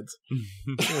idea, kids.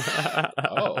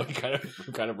 Oh, I'm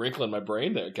kind of wrinkling my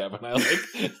brain there, Kevin. I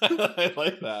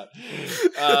like that.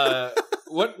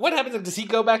 What happens? Does he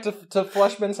go back to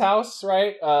Fleshman's house?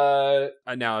 Right.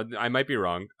 Now I might be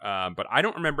wrong, but I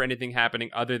don't remember anything happening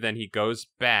other than he goes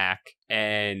back,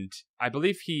 and I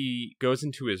believe he goes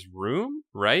into his room.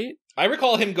 Right. I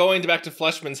recall him going back to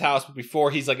Fleshman's house, but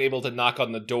before he's like able to knock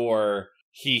on the door,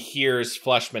 he hears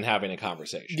Fleshman having a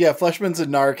conversation. Yeah, Fleshman's a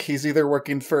narc. He's either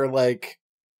working for like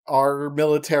our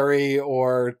military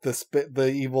or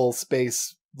the evil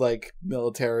space like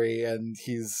military, and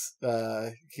he's bad.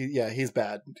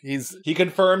 He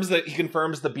confirms the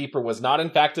beeper was not in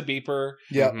fact a beeper.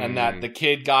 Yeah, and that the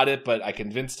kid got it, but I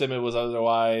convinced him it was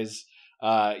otherwise.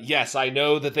 Yes, I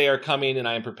know that they are coming, and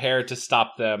I am prepared to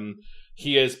stop them.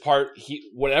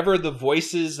 Whatever the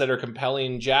voices that are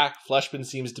compelling Jack, Fleshman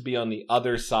seems to be on the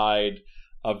other side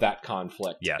of that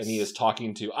conflict. Yes. And he is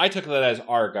talking to, I took that as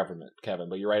our government, Kevin,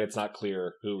 but you're right, it's not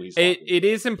clear who he's talking to. It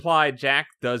is implied Jack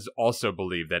does also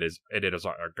believe that it is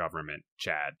our government,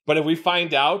 Chad. But if we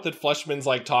find out that Fleshman's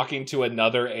like talking to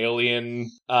another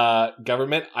alien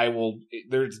government,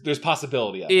 there's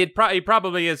possibility of it. It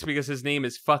probably is, because his name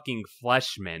is fucking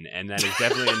Fleshman, and that is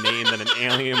definitely a name that an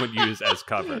alien would use as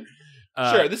cover.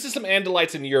 Sure, this is some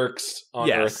Andalites and Yeerks on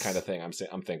yes. Earth kind of thing,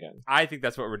 I'm thinking. I think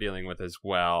that's what we're dealing with as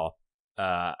well.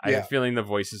 I have a feeling the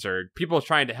voices are people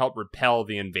trying to help repel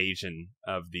the invasion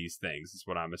of these things, is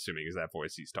what I'm assuming is that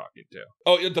voice he's talking to.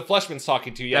 Oh, the Fleshman's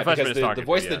talking to, yeah, because the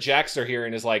voice that yes. Jacks are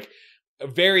hearing is like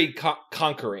very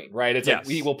conquering, right? It's like,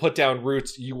 we will put down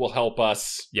roots, you will help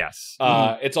us. Yes.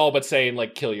 It's all but saying,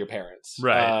 like, kill your parents.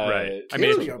 Right.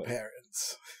 Kill your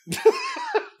parents.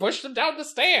 Push them down the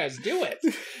stairs. Do it.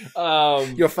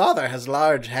 Your father has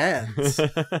large hands.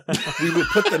 We will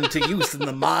put them to use in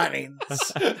the mines.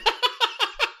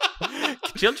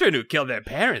 Children who kill their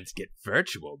parents get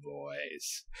virtual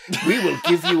boys. We will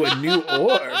give you a new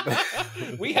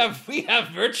orb. we have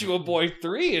Virtual Boy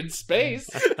 3 in space.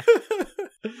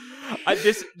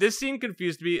 This scene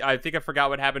confused me. I think I forgot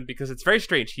what happened, because it's very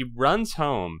strange. He runs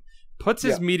home, puts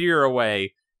his meteor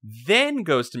away, then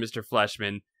goes to Mr.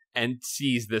 Fleshman and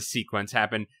sees this sequence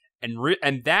happen.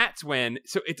 And that's when,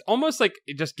 so it's almost like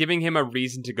just giving him a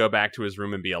reason to go back to his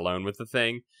room and be alone with the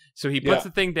thing. So he puts the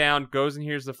thing down, goes and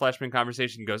hears the Fleshman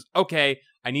conversation, goes, okay,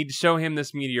 I need to show him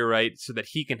this meteorite so that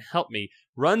he can help me,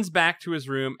 runs back to his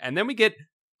room, and then we get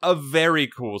a very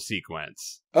cool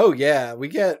sequence. Oh yeah, we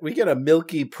get a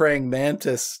milky praying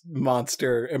mantis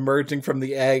monster emerging from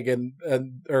the egg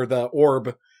or the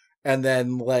orb, and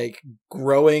then like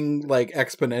growing like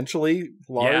exponentially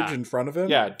large in front of him.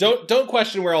 Yeah, don't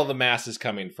question where all the mass is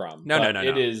coming from. No.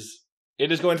 It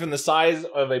is going from the size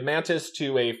of a mantis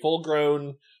to a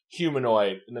full-grown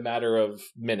humanoid in the matter of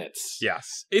minutes.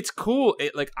 Yes, it's cool.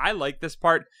 I like this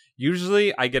part.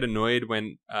 Usually, I get annoyed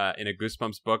when in a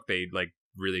Goosebumps book they like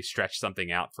really stretch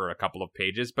something out for a couple of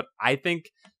pages, but I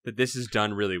think that this is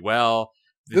done really well.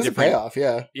 This is a payoff,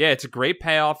 yeah. Yeah, it's a great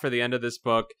payoff for the end of this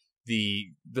book. The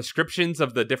descriptions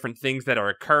of the different things that are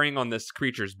occurring on this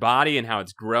creature's body and how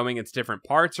it's growing its different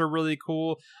parts are really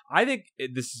cool. I think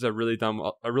this is a really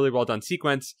well done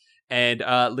sequence, and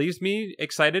leaves me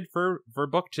excited for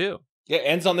book 2. Yeah,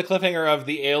 ends on the cliffhanger of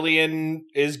the alien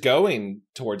is going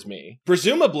towards me,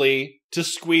 presumably to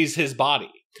squeeze his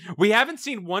body. We haven't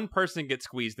seen one person get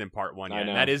squeezed in part 1 yet.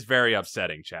 That is very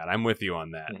upsetting, Chad. I'm with you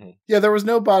on that. Mm-hmm. Yeah, there was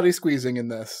no body squeezing in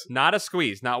this. Not a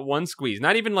squeeze, not one squeeze,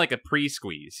 not even like a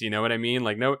pre-squeeze. You know what I mean?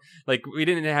 Like we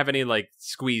didn't have any like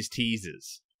squeeze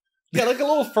teases. Yeah, like a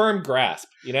little firm grasp,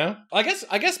 you know? I guess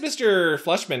Mr.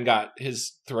 Fleshman got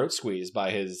his throat squeezed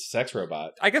by his sex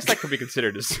robot. I guess that could be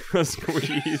considered a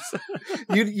squeeze.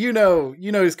 you know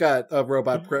he's got a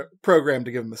robot programmed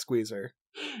to give him a squeezer.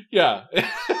 Yeah.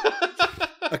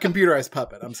 A computerized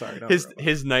puppet. I'm sorry.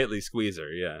 His nightly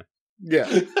squeezer. Yeah.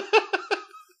 Yeah.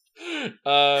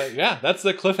 Yeah. That's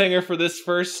the cliffhanger for this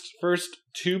first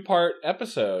 2-part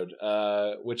episode,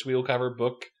 which we will cover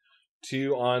book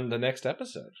 2 on the next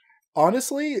episode.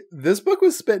 Honestly, this book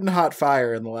was spitting hot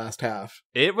fire in the last half.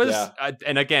 It was,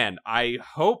 and again, I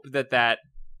hope that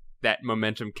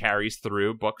momentum carries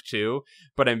through book 2,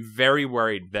 but I'm very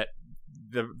worried that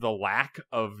the lack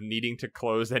of needing to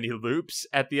close any loops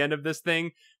at the end of this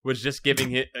thing was just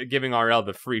giving RL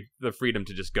the freedom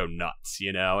to just go nuts,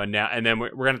 you know. And then we're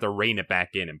gonna have to rein it back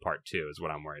in part 2 is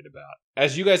what I'm worried about.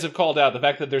 As you guys have called out, the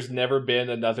fact that there's never been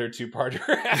another 2-parter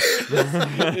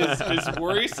is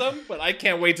worrisome, but I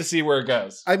can't wait to see where it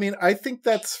goes. I mean, I think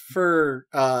that's for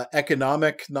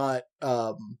economic, not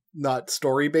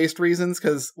story based reasons,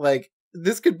 because like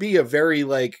this could be a very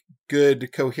like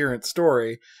good coherent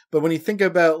story, but when you think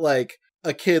about like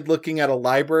a kid looking at a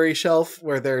library shelf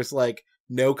where there's like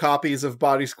no copies of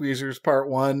Body Squeezers Part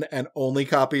 1 and only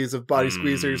copies of Body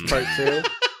Squeezers Part 2,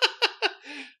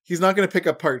 he's not going to pick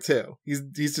up Part 2.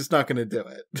 He's just not going to do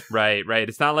it. Right.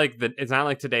 It's not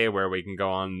like today where we can go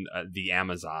on the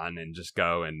Amazon and just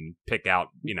go and pick out,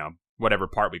 you know, whatever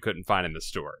part we couldn't find in the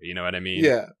store. You know what I mean?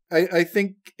 Yeah. I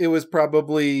think it was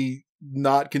probably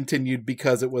not continued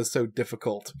because it was so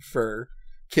difficult for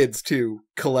kids to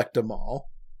collect them all.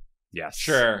 Yes.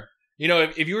 Sure. You know,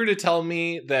 if you were to tell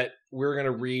me that we're going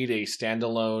to read a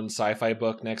standalone sci-fi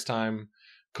book next time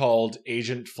called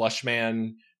Agent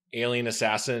Fleshman, Alien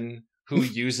Assassin, who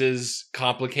uses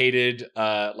complicated,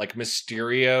 like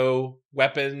Mysterio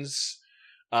weapons,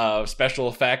 special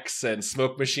effects and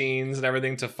smoke machines and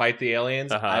everything to fight the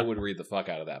aliens, I would read the fuck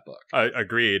out of that book.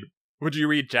 Agreed. Would you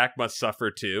read Jack Must Suffer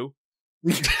too?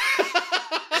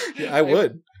 Yeah, I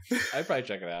would. I'd probably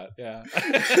check it out. Yeah.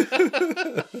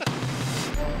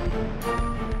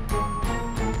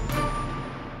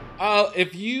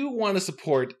 If you want to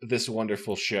support this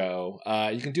wonderful show,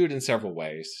 you can do it in several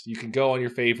ways. You can go on your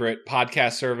favorite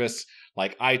podcast service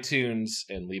like iTunes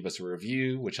and leave us a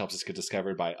review, which helps us get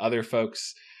discovered by other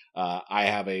folks. I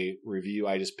have a review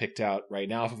I just picked out right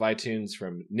now off of iTunes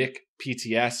from Nick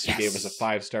PTS, who gave us a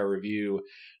 5-star review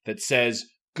that says,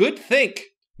 "Good think.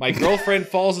 My girlfriend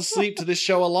falls asleep to this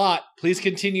show a lot. Please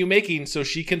continue making so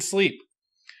she can sleep."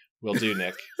 Will do,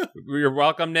 Nick. You're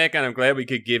welcome, Nick, and I'm glad we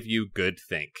could give you good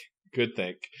think. Good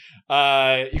think.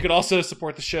 You can also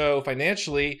support the show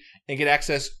financially and get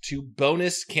access to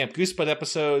bonus Camp Goosebud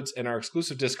episodes and our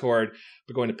exclusive Discord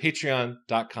by going to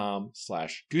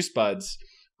patreon.com/goosebuds.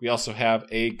 We also have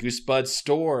a Goosebuds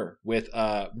store with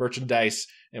merchandise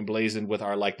emblazoned with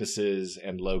our likenesses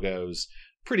and logos.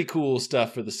 Pretty cool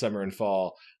stuff for the summer and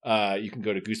fall. You can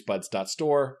go to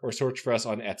goosebuds.store or search for us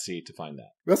on Etsy to find that.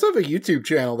 We also have a YouTube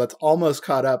channel that's almost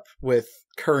caught up with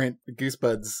current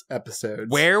Goosebuds episodes.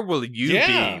 Where will you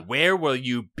be? Where will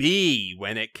you be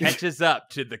when it catches up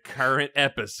to the current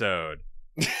episode?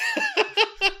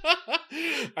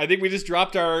 I think we just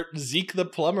dropped our Zeke the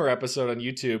Plumber episode on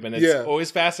YouTube, and it's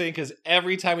always fascinating because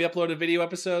every time we upload a video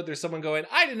episode, there's someone going,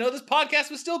 "I didn't know this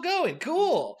podcast was still going.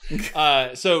 Cool."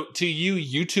 So to you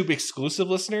YouTube exclusive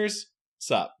listeners,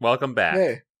 sup? Welcome back.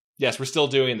 Hey. Yes, we're still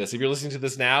doing this. If you're listening to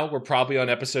this now, we're probably on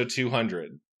episode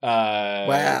 200.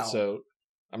 Wow. So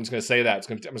I'm just going to say that.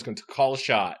 I'm just going to call a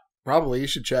shot. Probably. You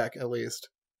should check, at least.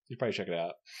 You probably check it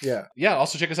out. Yeah. Yeah,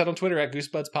 also check us out on Twitter at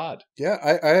GoosebudsPod. Yeah,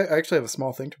 I actually have a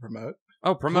small thing to promote.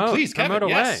 Oh, promote. Oh, please, Kevin,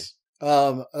 promote away.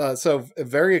 Yes. So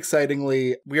very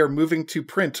excitingly, we are moving to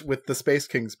print with the Space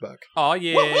Kings book. Oh,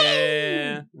 yeah.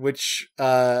 Woo-hoo! Which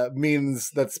means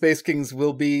that Space Kings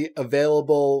will be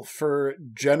available for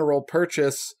general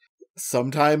purchase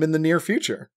sometime in the near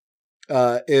future.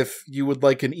 If you would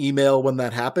like an email when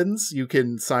that happens, you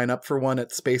can sign up for one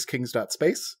at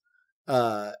spacekings.space.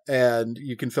 And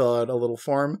you can fill out a little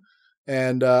form.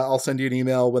 And I'll send you an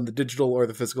email when the digital or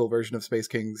the physical version of Space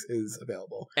Kings is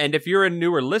available. And if you're a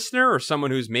newer listener or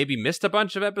someone who's maybe missed a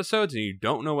bunch of episodes and you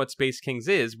don't know what Space Kings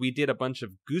is, we did a bunch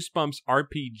of Goosebumps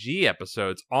RPG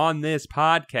episodes on this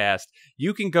podcast.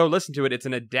 You can go listen to it. It's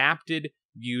an adapted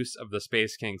use of the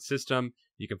Space Kings system.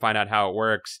 You can find out how it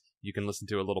works. You can listen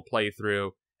to a little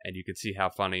playthrough. And you can see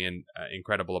how funny and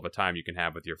incredible of a time you can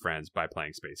have with your friends by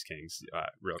playing Space Kings.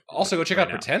 Also, go check out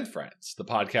Pretend Friends, the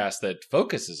podcast that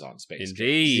focuses on Space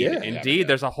Indeed. Kings. Indeed. Yeah.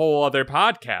 There's a whole other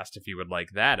podcast if you would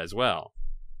like that as well.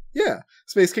 Yeah.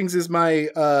 Space Kings is my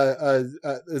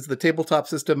is the tabletop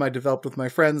system I developed with my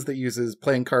friends that uses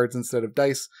playing cards instead of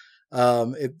dice.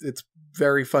 It's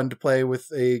very fun to play with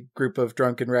a group of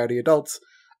drunk and rowdy adults.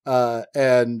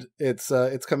 And it's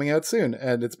coming out soon,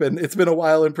 and it's been a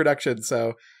while in production,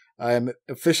 so I'm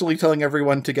officially telling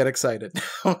everyone to get excited.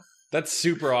 That's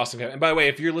super awesome. And by the way,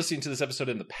 if you're listening to this episode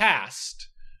in the past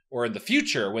or in the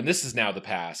future, when this is now the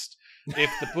past,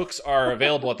 if the books are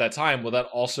available at that time, will that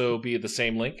also be the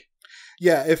same link?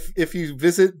 Yeah, if you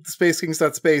visit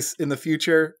spacekings.space in the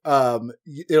future,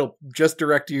 it'll just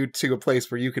direct you to a place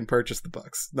where you can purchase the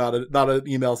books, not an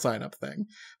email sign-up thing.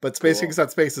 But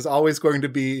spacekings.space is always going to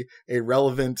be a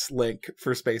relevant link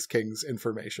for Space Kings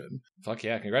information. Fuck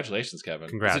yeah, congratulations, Kevin.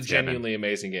 Congrats, it's a genuinely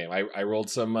amazing game. I rolled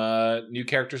some new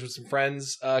characters with some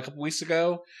friends a couple weeks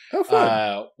ago. Oh,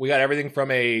 fun. We got everything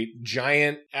from a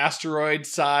giant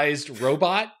asteroid-sized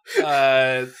robot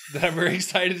that I'm very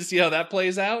excited to see how that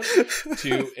plays out,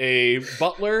 to a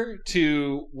butler,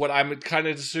 to what I'm kind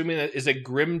of assuming is a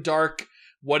grimdark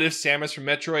what if Samus from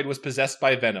Metroid was possessed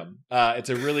by Venom. It's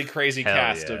a really crazy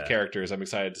cast of characters I'm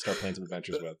excited to start playing some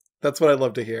adventures with. That's what I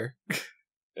love to hear.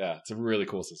 Yeah, it's a really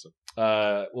cool system.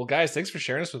 Well, guys, thanks for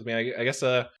sharing this with me. I guess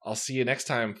I'll see you next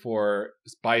time for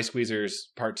Buy Squeezers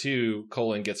Part 2,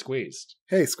 Get Squeezed.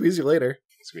 Hey, squeeze you later.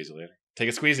 Squeeze you later. Take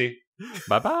a squeezy.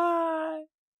 Bye-bye.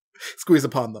 Squeeze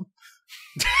upon them.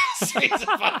 Squeeze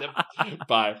upon them.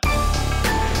 Bye.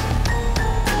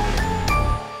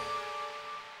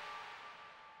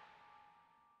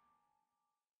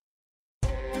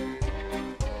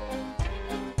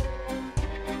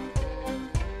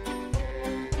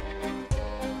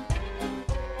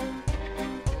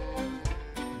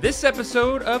 This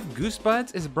episode of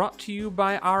Goosebuds is brought to you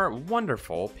by our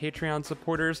wonderful Patreon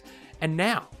supporters, and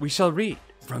now we shall read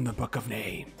from the Book of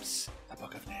Names. The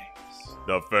Book of Names.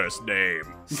 The first name,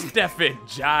 Stefan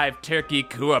Jive Turkey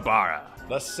Kuwabara.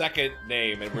 The second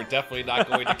name, and we're definitely not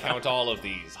going to count all of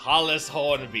these, Hollis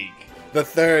Hornbeak. The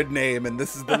third name, and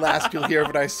this is the last you'll hear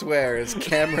of it, I swear, is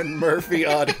Cameron Murphy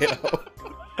Audio.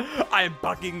 I am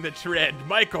bucking the trend,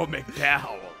 Michael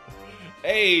McDowell.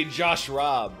 Hey, Josh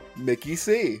Robb. Mickey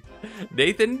C.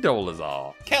 Nathan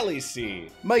Dolezal. Kelly C.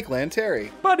 Mike Lanteri.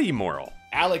 Buddy Morrill.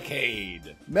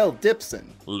 Alacade. Mel Dipson.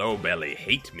 Low Belly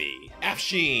Hate Me.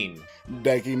 Afsheen.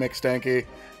 Danky McStanky.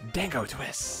 Dango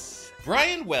Twists.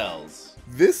 Brian Wells.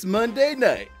 This Monday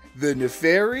night, the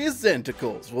nefarious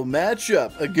Zentacles will match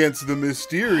up against the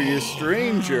mysterious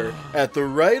stranger at the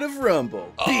Rite of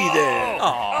Rumble. Be there.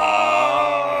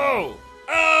 Oh!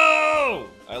 Oh!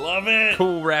 I love it.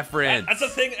 Cool reference. That's a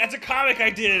thing. That's a comic I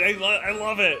did. I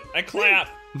love it. I clap.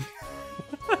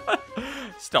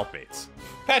 Stealth Bates.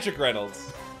 Patrick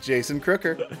Reynolds. Jason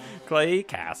Crooker. Clay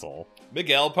Castle.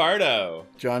 Miguel Pardo.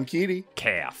 John Keaty.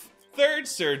 Calf. Third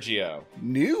Sergio.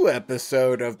 New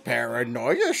episode of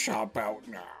Paranoia Shop out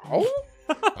now.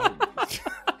 I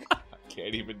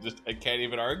can't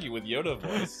even argue with Yoda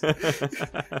voice.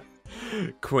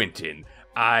 Quentin.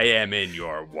 I am in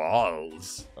your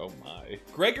walls. Oh my.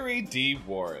 Gregory D.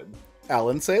 Warren.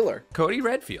 Alan Saylor. Cody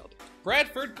Redfield.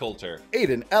 Bradford Coulter.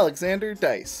 Aiden Alexander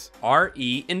Dice.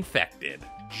 R.E. Infected.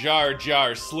 Jar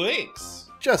Jar Slinks.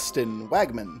 Justin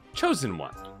Wagman. Chosen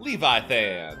One.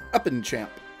 Leviathan. Uppenchamp.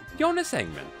 Jonas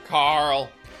Engman. Carl.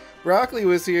 Broccoli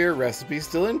was here. Recipe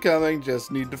still incoming.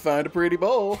 Just need to find a pretty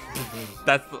bowl.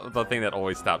 That's the thing that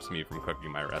always stops me from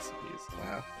cooking my recipes.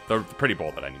 Wow. The pretty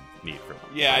bowl that I need for them.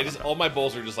 Yeah, all my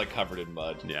bowls are just like covered in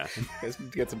mud. Yeah. You guys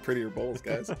need to get some prettier bowls,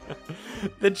 guys.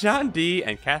 The John D.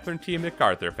 and Catherine T.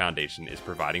 MacArthur Foundation is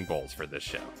providing bowls for this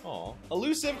show. Aw.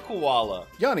 Elusive Koala.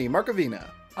 Yanni Markovina.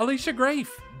 Alicia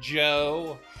Grafe.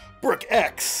 Joe. Brooke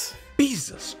X.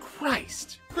 Jesus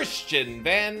Christ. Christian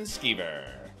Van Skeever.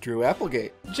 Drew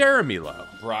Applegate. Jeremy Lowe.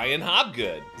 Brian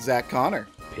Hobgood. Zach Connor.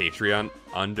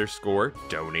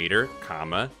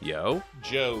 Patreon_donator, yo.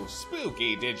 Joe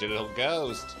Spooky Digital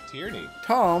Ghost. Tierney.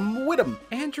 Tom Whittam.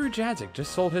 Andrew Jadzik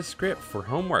just sold his script for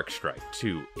Homework Strike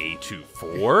to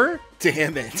A24.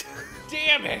 Damn it.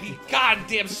 Damn it, he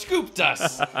goddamn scooped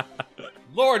us.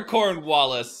 Lord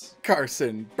Cornwallis.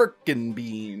 Carson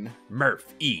Birkenbean.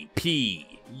 Murph E.P.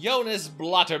 Jonas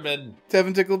Blotterman.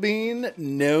 Tevin Ticklebean.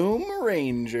 Gnome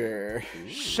Ranger.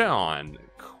 Sean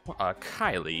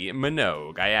Kylie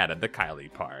Minogue. I added the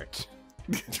Kylie part.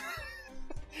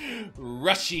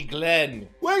 Rushy Glenn.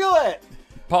 Wiggle it.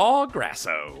 Paul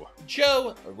Grasso.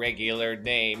 Joe, regular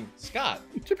name, Scott.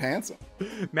 Chip Hansen.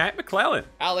 Matt McClellan.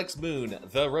 Alex Moon,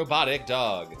 the robotic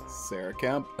dog. Sarah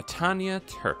Kemp. Tanya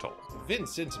Turtle.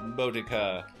 Vincent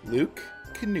Modica. Luke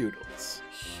Canoodles.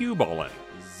 Hugh Bolin.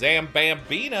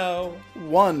 Zambambino.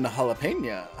 One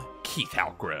Jalapeno. Keith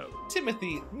Halgrove.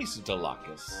 Timothy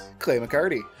Misutolakis. Clay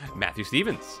McCarty. Matthew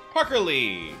Stevens. Parker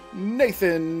Lee.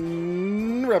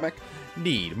 Nathan Remick.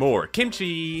 Need more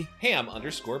kimchi.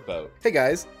 Ham_boat. Hey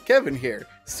guys, Kevin here.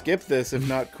 Skip this if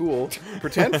not cool.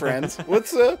 Pretend friends.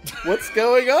 What's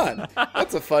going on?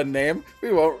 That's a fun name.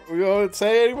 We won't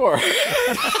say anymore.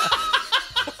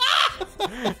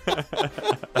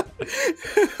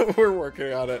 We're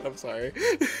working on it. I'm sorry.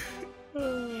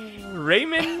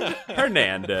 Raymond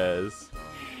Hernandez.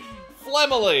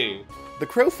 Flemily. The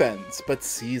Crowfens, but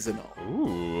seasonal.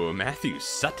 Ooh, Matthew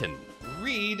Sutton.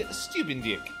 Reed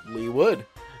Stubendick. Lee Wood.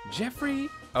 Jeffrey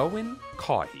Owen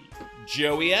Cawhey.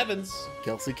 Joey Evans.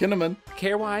 Kelsey Kinnaman.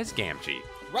 Carewise Gamgee.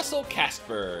 Russell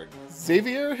Castberg.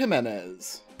 Xavier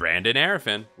Jimenez. Brandon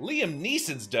Arafin. Liam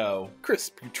Neeson's dough. Chris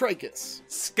Butrikis.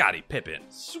 Scotty Pippen.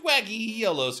 Swaggy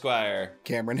Yellow Squire.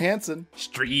 Cameron Hansen.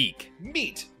 Streak.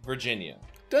 Meet Virginia.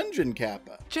 Dungeon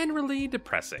Kappa. Generally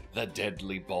depressing. The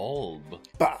Deadly Bulb.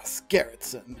 Boss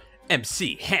Garrettson.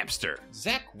 MC Hamster.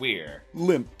 Zach Weir.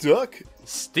 Limp Duck.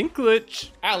 Stinklich.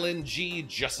 Alan G.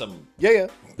 Jussum. Yeah.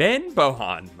 Ben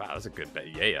Bohan. Wow, that was a good bet.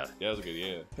 Yeah. Yeah, that was a good,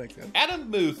 yeah. Thanks, man. Adam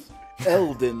Muth.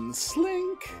 Eldon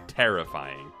Slink.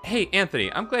 Terrifying. Hey,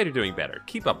 Anthony, I'm glad you're doing better.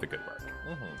 Keep up the good work.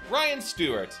 Ryan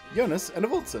Stewart. Jonas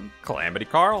Enevoldsen. Calamity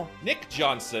Carl. Nick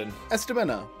Johnson.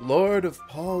 Estimena. Lord of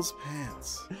Paul's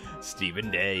Pants.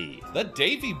 Stephen Day. The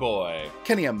Davy Boy.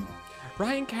 Kenium.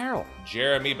 Ryan Carroll.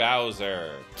 Jeremy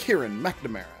Bowser. Kieran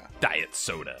McNamara. Diet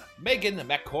Soda. Megan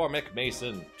McCormick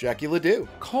Mason. Jackie Ledoux.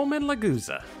 Coleman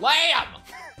Laguza. Lamb.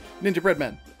 Ninja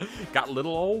Breadman. Got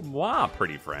little old moi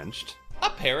pretty Frenched. A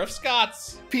pair of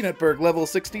Scots. Peanutberg level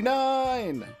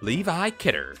 69. Levi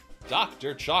Kidder.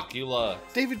 Dr. Chocula.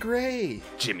 David Gray.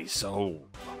 Jimmy Soul.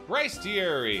 Bryce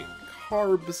Thierry.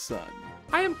 Carb Sun.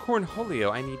 I am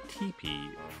Cornholio. I need TP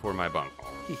for my bunk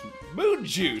hole. Moon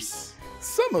Juice.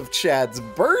 Some of Chad's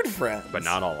bird friends. But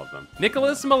not all of them.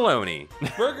 Nicholas Maloney.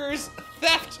 Burger's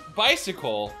theft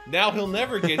bicycle. Now he'll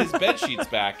never get his bed sheets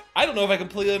back. I don't know if I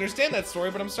completely understand that story,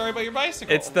 but I'm sorry about your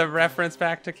bicycle. It's the reference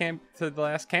back to the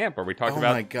last camp where we talked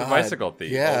about the bicycle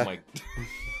thief. Yeah. Oh my.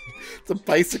 It's a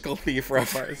bicycle thief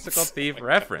reference. Bicycle thief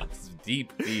reference.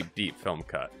 Deep, deep, deep film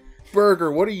cut.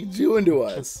 Burger, what are you doing to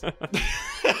us?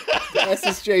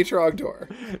 SSJ Trogdor.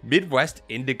 Midwest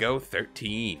Indigo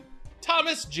 13.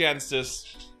 Thomas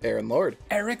Jansis. Aaron Lord.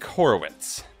 Eric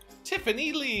Horowitz.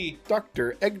 Tiffany Lee.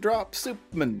 Dr. Eggdrop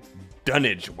Soupman.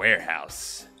 Dunnage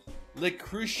Warehouse.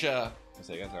 Lucretia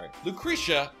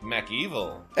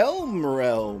McEvil.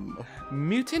 Elmrealm.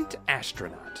 Mutant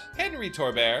Astronaut. Henry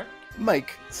Torbert.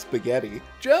 Mike Spaghetti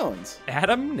Jones.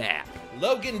 Adam Knapp.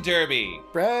 Logan Derby.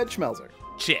 Brad Schmelzer.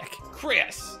 Chick.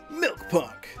 Chris. Milk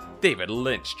Punk. David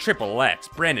Lynch. Triple X.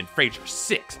 Brandon Fraser.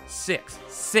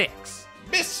 666.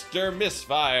 Mr.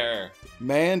 Misfire.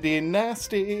 Mandy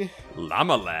Nasty.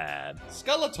 Llama Lad.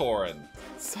 Skullatoran.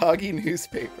 Soggy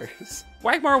Newspapers.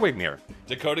 Wagmar Wigner.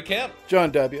 Dakota Kemp.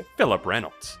 John W. Philip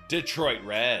Reynolds. Detroit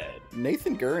Red.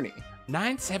 Nathan Gurney.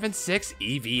 976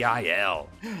 EVIL.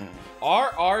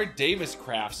 R.R. Davis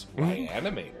Crafts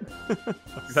Animator.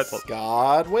 That's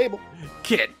Scott Wable.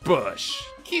 Kit Bush.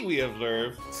 Kiwi of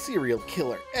Lerv. Serial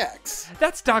Killer X.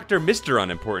 That's Dr. Mr.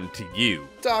 Unimportant to you.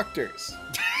 Doctors.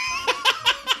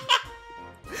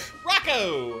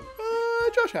 Rocco.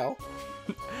 Josh Howell.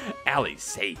 Allie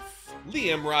Safe.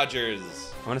 Liam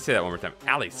Rogers. I want to say that one more time.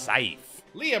 Allie Safe.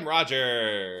 Liam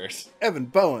Rogers. Evan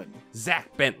Bowen.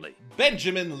 Zach Bentley.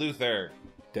 Benjamin Luther.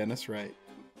 Dennis Wright.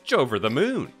 Jover the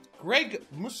Moon. Greg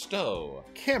Musto.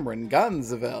 Cameron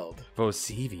Gonzaveld.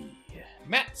 Vosivi.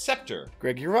 Matt Scepter.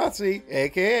 Greg Urazzi,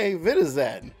 a.k.a.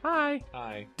 Vitizen. Hi.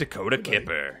 Hi. Dakota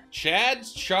Kipper.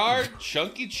 Chad's Chard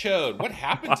Chunky Chode. What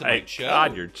happened to my chode?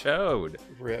 God, you're chode.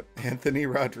 Rip. Anthony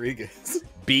Rodriguez.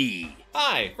 B.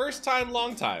 Hi. First time,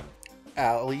 long time.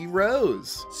 Allie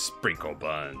Rose. Sprinkle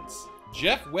Buns.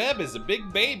 Jeff Webb is a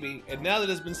big baby, and now that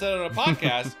it's been said on a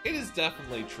podcast, it is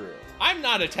definitely true. I'm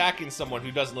not attacking someone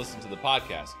who doesn't listen to the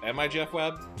podcast. Am I, Jeff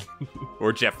Webb?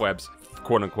 Or Jeff Webb's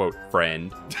quote-unquote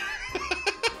friend.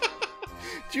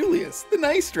 Julius, the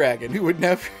nice dragon, who would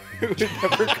never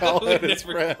call out his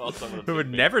friend. Who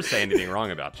would never say anything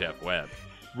wrong about Jeff Webb.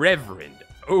 Reverend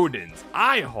Odin's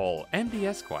Eyehole, MD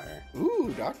Esquire.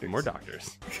 Ooh, doctors. More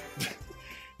doctors.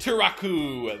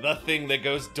 Turaku, the thing that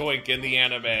goes doink in the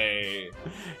anime.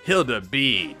 Hilda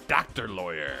B, Doctor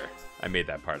Lawyer. I made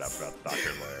that part up about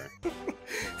Doctor Lawyer.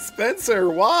 Spencer,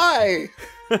 why?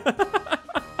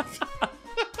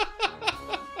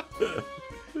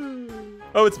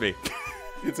 Oh, it's me.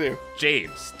 You too.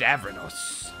 James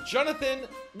Stavronos. Jonathan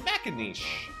McAnish.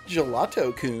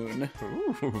 Gelato Coon.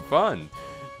 Ooh, fun.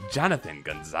 Jonathan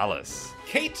Gonzalez.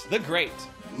 Kate the Great.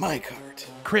 Mike Hart.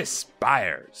 Chris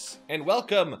Byers. And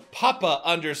welcome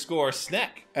Papa_Sneck.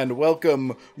 And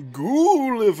welcome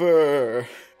Gulliver.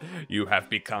 You have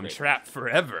become trapped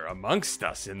forever amongst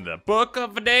us in the Book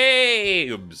of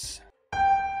Names.